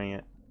really enjoying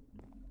it.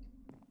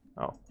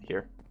 Oh,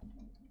 here.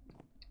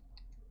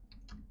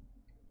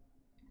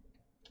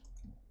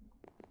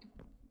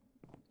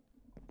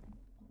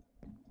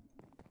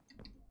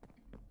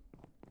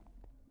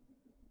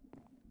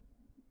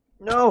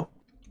 No!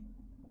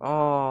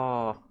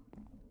 Oh.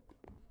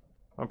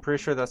 I'm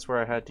pretty sure that's where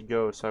I had to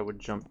go, so I would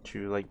jump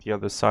to, like, the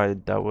other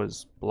side that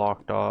was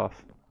blocked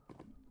off.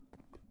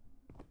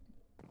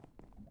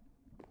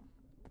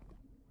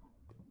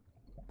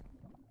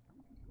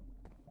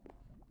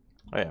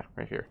 Oh yeah,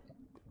 right here.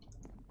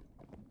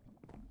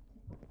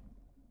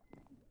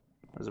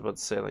 I was about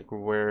to say, like,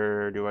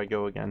 where do I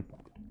go again?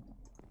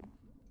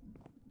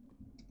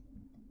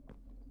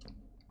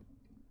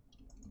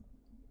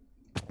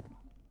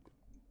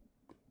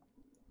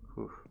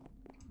 Whew.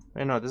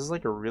 I know, this is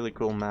like a really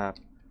cool map.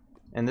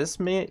 And this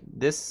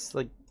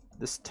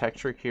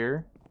texture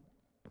here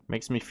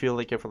makes me feel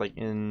like if we're like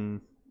in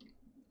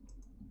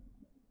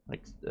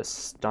like a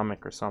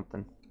stomach or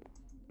something.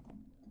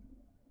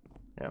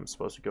 Yeah, I'm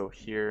supposed to go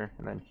here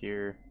and then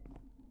here.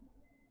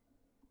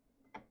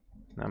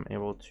 And I'm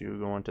able to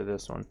go into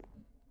this one.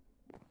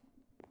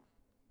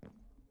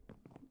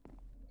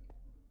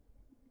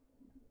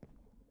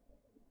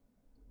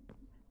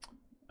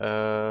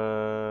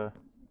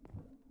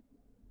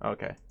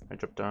 Okay, I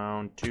dropped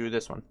down to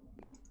this one.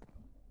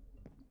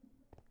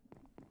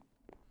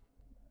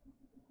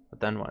 But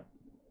then what?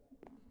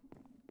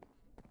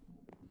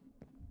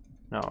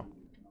 No.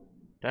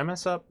 Did I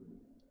mess up?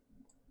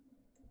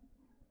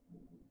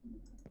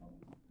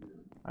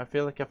 I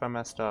feel like if I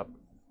messed up.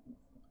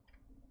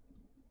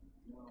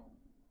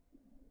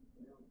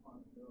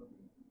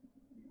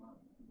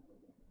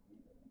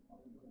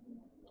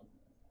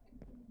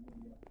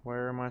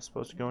 Where am I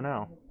supposed to go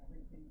now?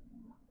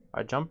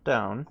 I jumped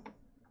down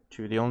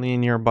to the only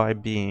nearby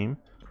beam.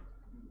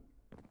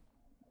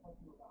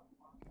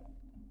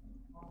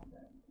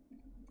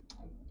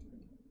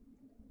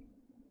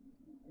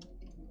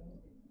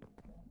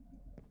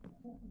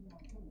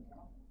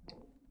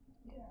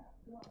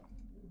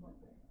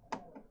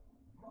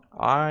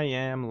 I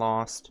am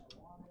lost.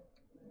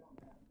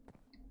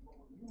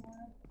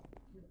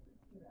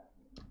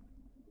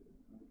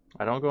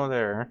 I don't go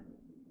there.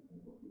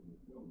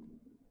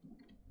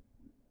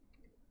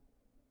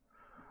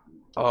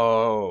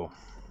 Oh.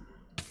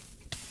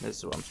 This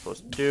is what I'm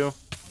supposed to do.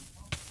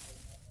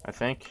 I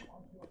think.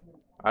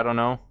 I don't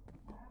know.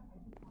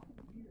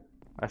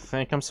 I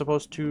think I'm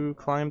supposed to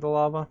climb the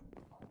lava.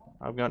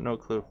 I've got no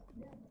clue.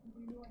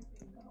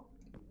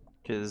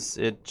 Because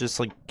it just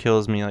like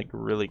kills me like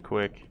really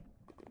quick.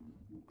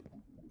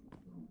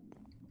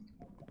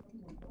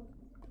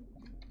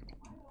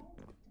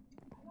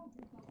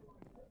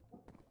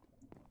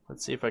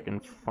 Let's see if I can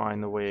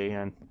find the way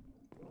in.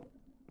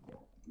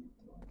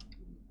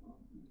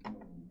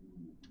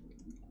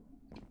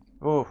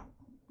 Oh.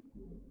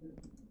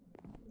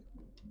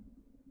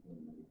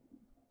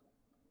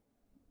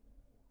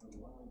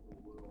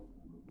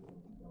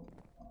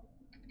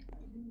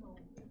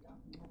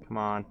 Come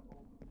on.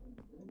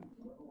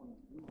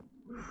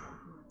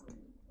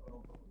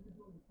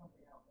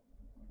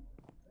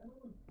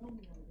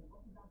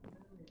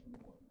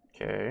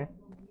 Okay.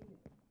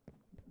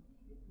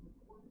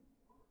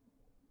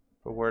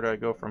 But where do I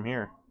go from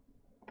here?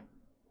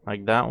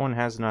 Like, that one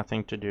has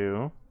nothing to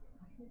do.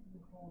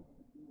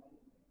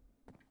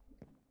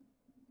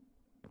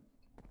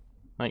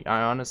 Like,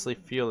 I honestly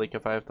feel like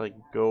if I have to, like,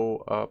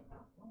 go up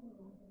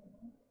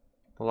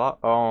a lot.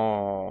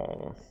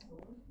 Oh.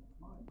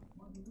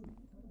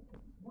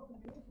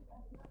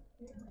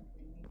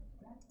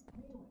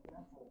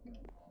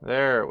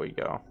 There we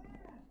go.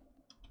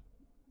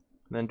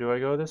 Then do I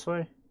go this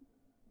way?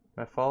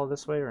 Do I follow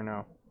this way or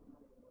no?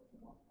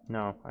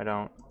 No, I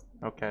don't.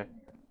 Okay.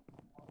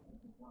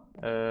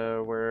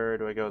 Where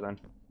do I go then?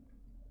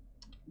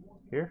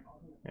 Here?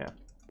 Yeah.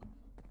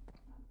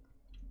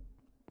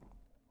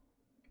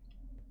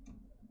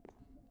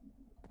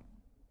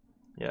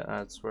 Yeah,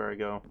 that's where I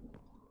go.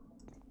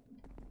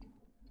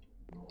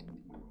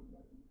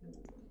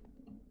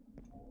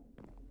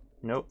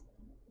 Nope.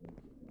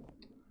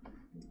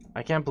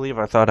 I can't believe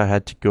I thought I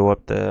had to go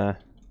up the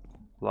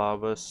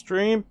lava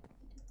stream.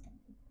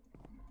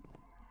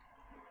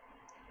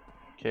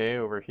 Okay,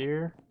 over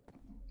here.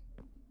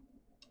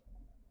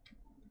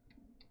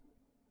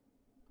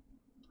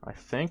 I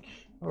think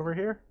over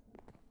here.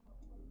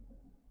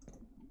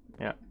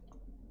 Yeah.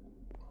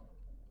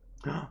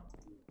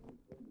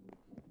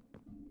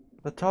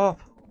 The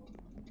top.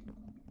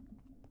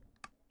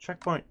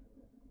 Checkpoint.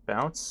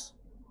 Bounce.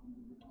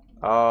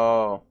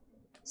 Oh.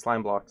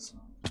 Slime blocks.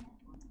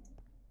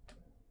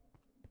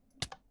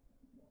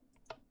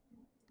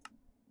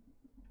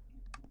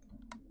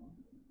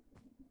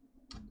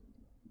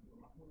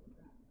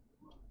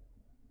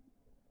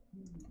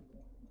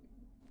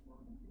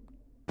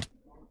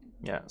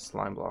 Yeah,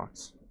 slime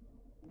blocks.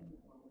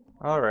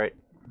 Alright.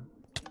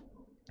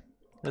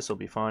 This'll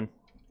be fun.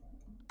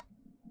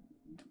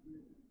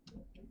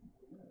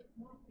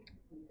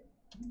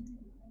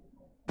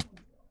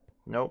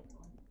 Nope.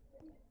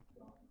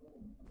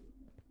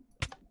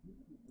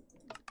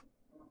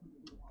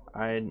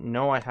 I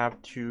know I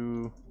have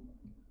to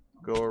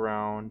go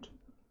around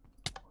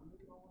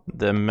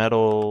the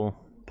metal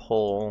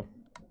pole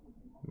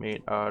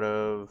made out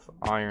of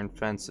iron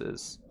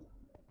fences.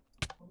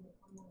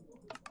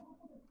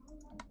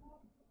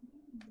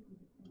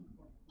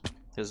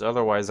 Because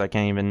otherwise I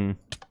can't even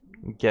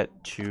get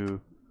to...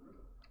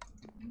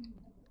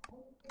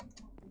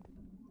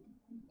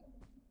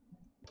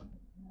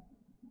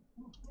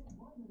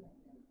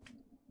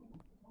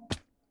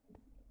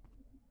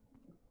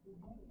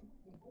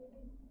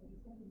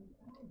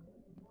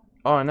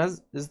 Oh, and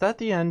is that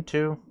the end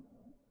too?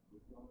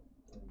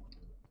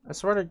 I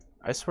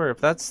swear if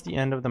that's the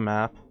end of the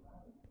map,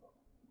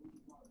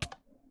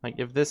 like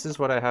if this is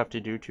what I have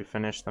to do to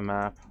finish the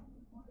map.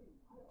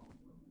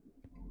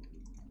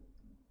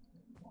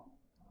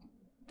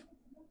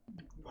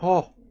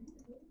 Oh.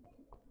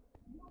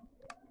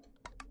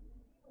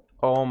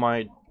 Oh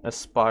my, a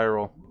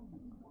spiral.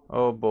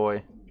 Oh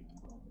boy.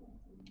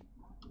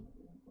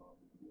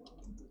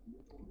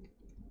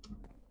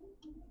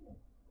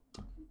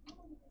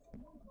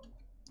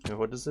 Wait,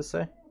 what does this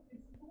say?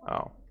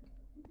 Oh.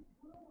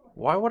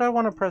 Why would I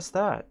want to press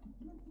that?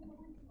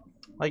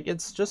 Like,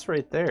 it's just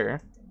right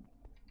there.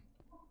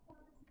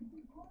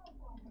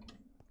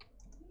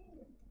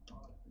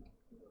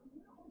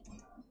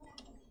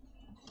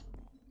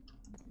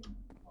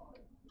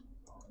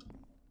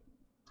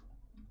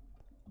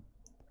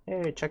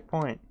 Hey,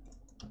 checkpoint.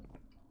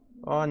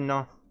 Oh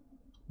no.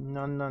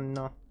 No, no,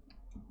 no.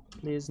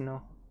 Please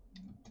no.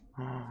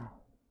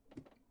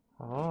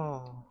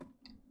 Oh.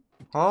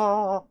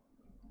 Oh.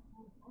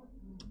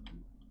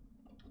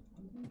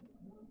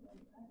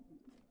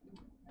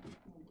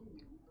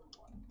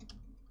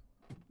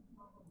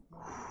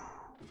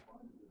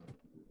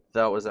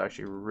 That was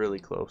actually really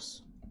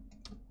close.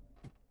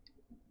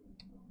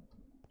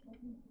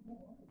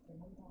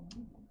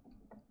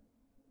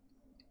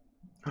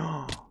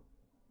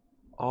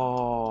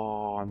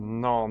 Oh,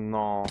 no,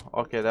 no.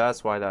 Okay,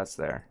 that's why that's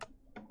there.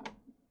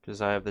 Because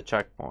I have the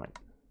checkpoint.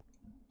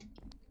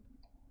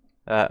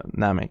 That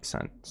makes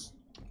sense.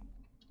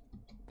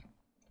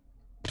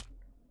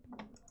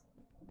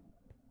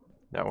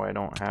 That way I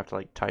don't have to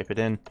like type it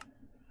in.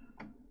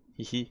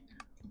 Hehe.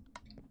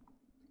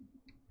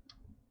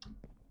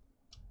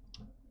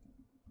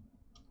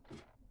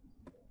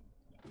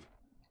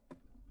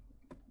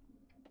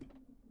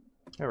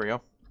 There we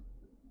go.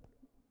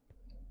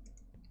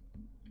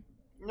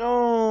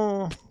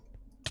 No!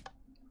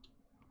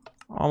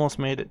 Almost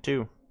made it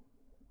too.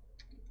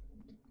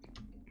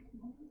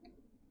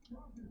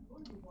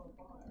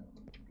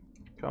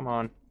 Come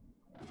on.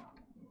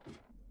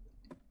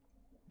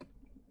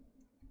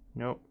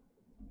 Nope.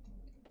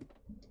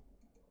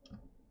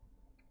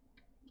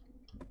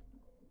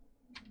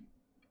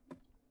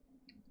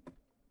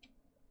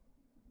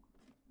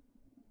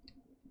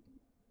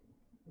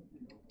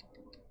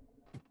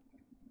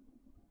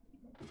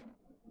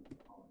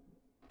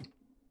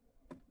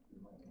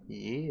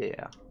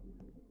 Yeah.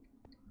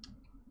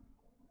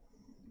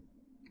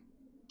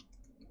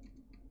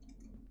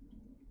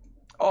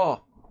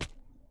 Oh!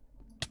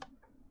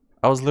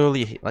 I was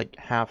literally like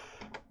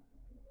half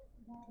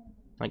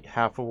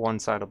of one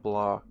side of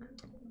block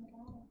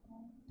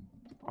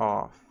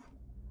off.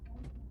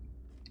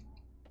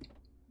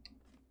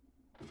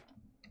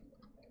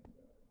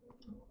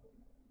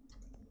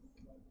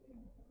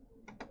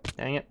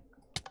 Dang it.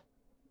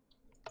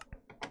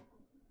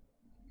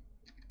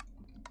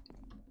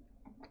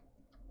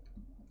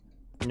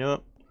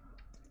 Nope.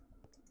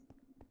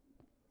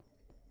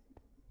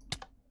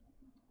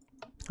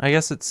 I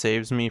guess it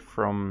saves me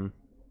from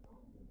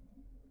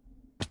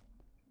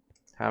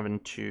having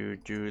to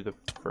do the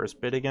first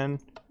bit again.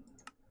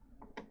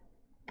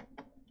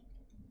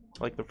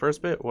 Like, the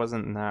first bit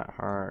wasn't that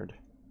hard.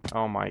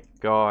 Oh my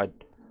god.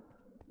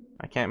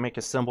 I can't make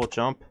a simple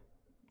jump.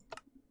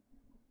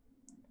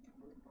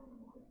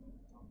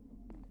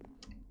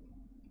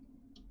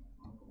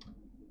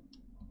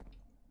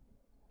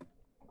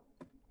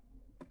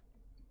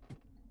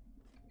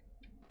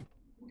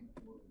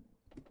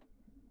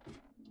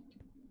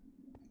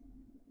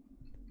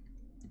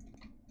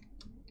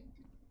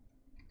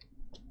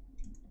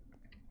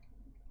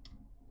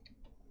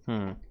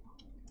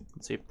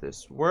 Let's see if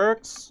this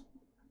works.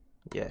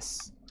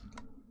 Yes.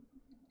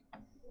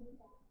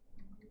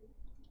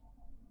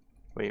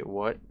 Wait,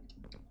 what?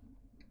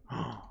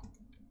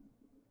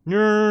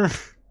 No.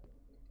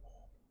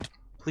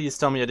 Please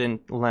tell me I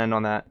didn't land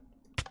on that.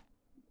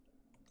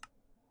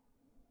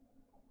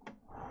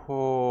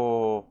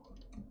 Oh.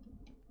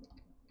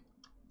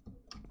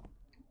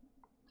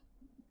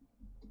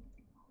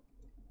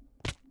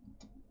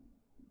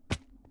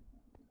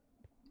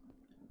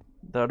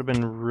 That would have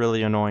been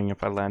really annoying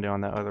if I landed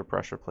on that other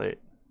pressure plate.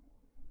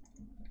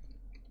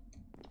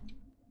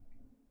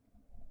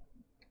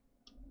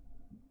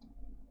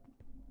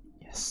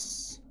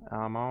 Yes,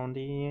 I'm on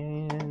the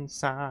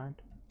inside.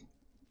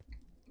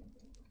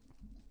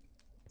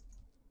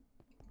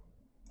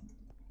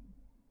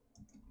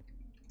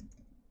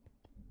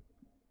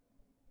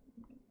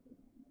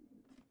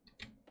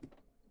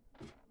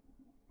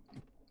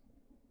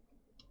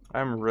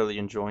 I'm really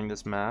enjoying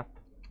this map.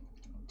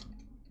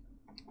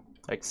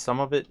 Like, some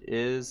of it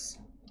is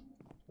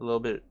a little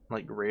bit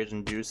like rage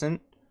inducing,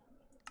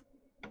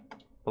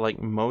 but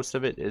like most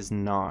of it is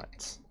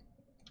not.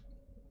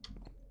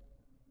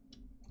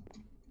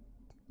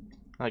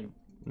 Like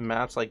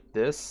maps like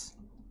this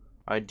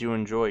I do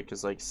enjoy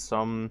because like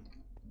some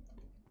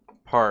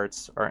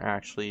parts are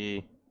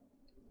actually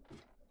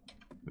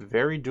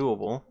very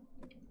doable,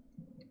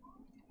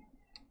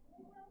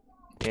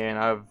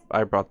 and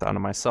I brought that on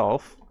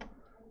myself.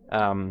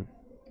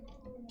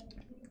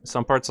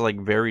 Some parts are like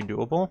very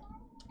doable,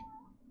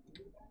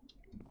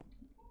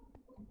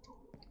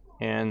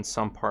 and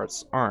some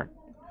parts aren't.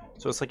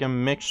 So it's like a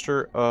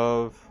mixture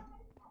of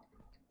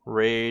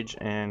rage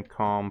and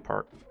calm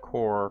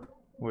parkour,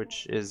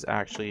 which is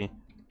actually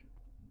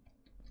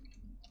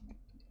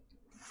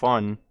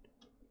fun.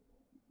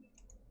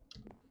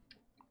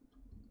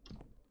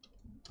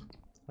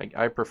 Like,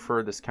 I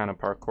prefer this kind of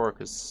parkour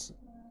because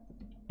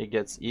it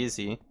gets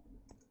easy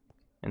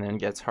and then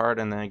gets hard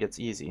and then it gets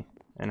easy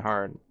and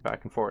hard,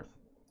 back and forth.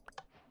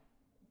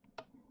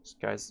 This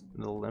guy's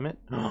the limit.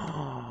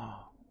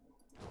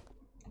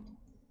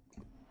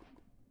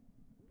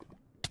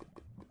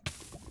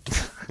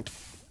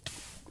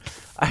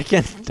 I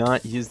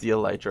cannot use the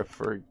elytra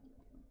for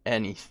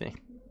anything.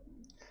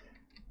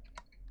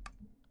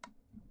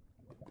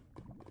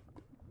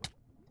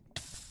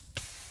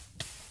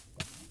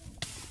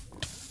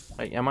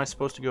 Like, am I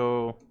supposed to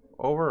go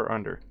over or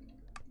under?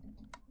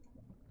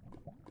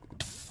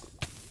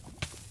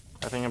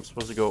 I think I'm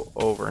supposed to go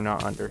over,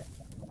 not under.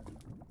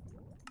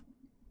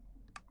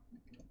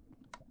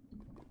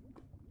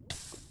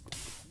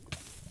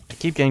 I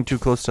keep getting too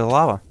close to the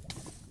lava.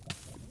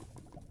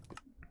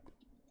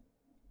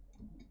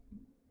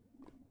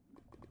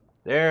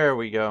 There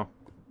we go.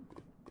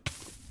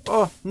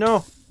 Oh,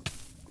 no!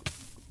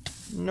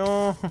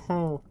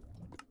 No!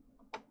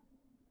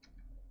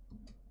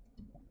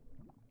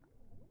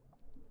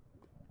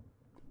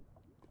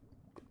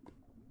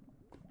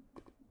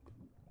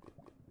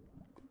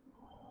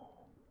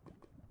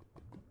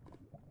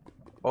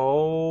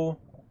 Oh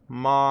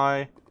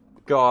my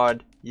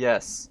god,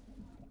 yes.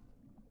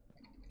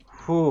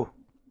 Whew.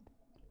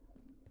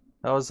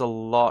 That was a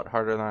lot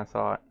harder than I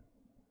thought.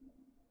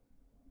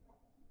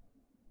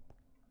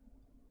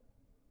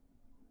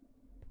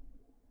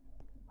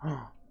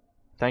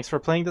 Thanks for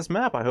playing this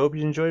map. I hope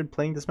you enjoyed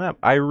playing this map.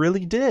 I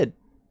really did.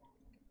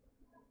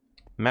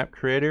 Map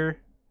creator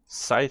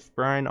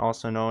Scythebrine,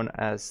 also known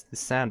as the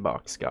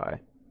Sandbox guy.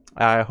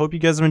 I hope you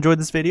guys have enjoyed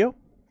this video.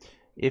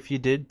 If you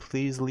did,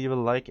 please leave a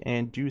like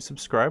and do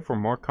subscribe for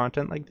more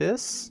content like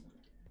this.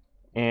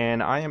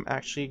 And I am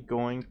actually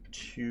going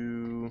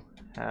to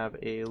have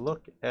a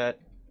look at,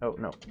 oh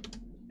no,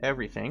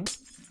 everything.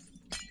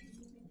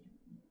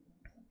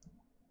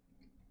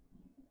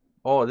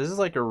 Oh, this is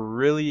like a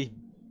really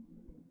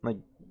like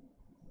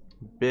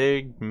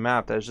big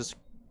map that's just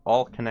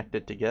all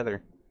connected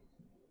together.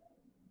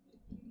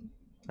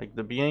 Like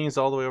the beginning is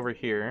all the way over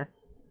here.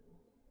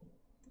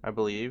 I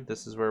believe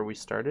this is where we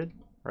started,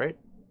 right?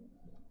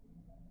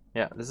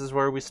 Yeah, this is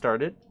where we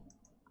started.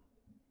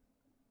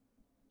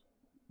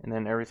 And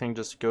then everything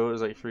just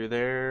goes like through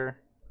there,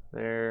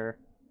 there,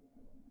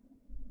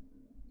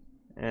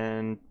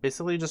 and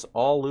basically just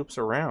all loops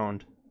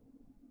around.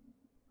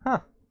 Huh.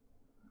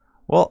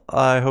 Well,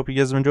 I hope you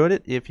guys have enjoyed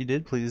it. If you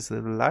did, please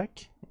leave a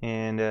like.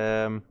 And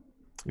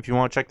if you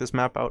want to check this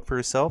map out for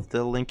yourself,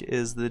 the link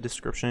is in the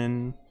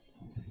description.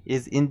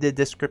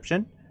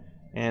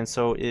 And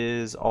so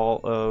is all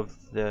of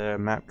the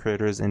map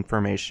creators'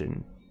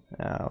 information.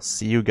 I'll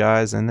see you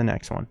guys in the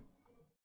next one.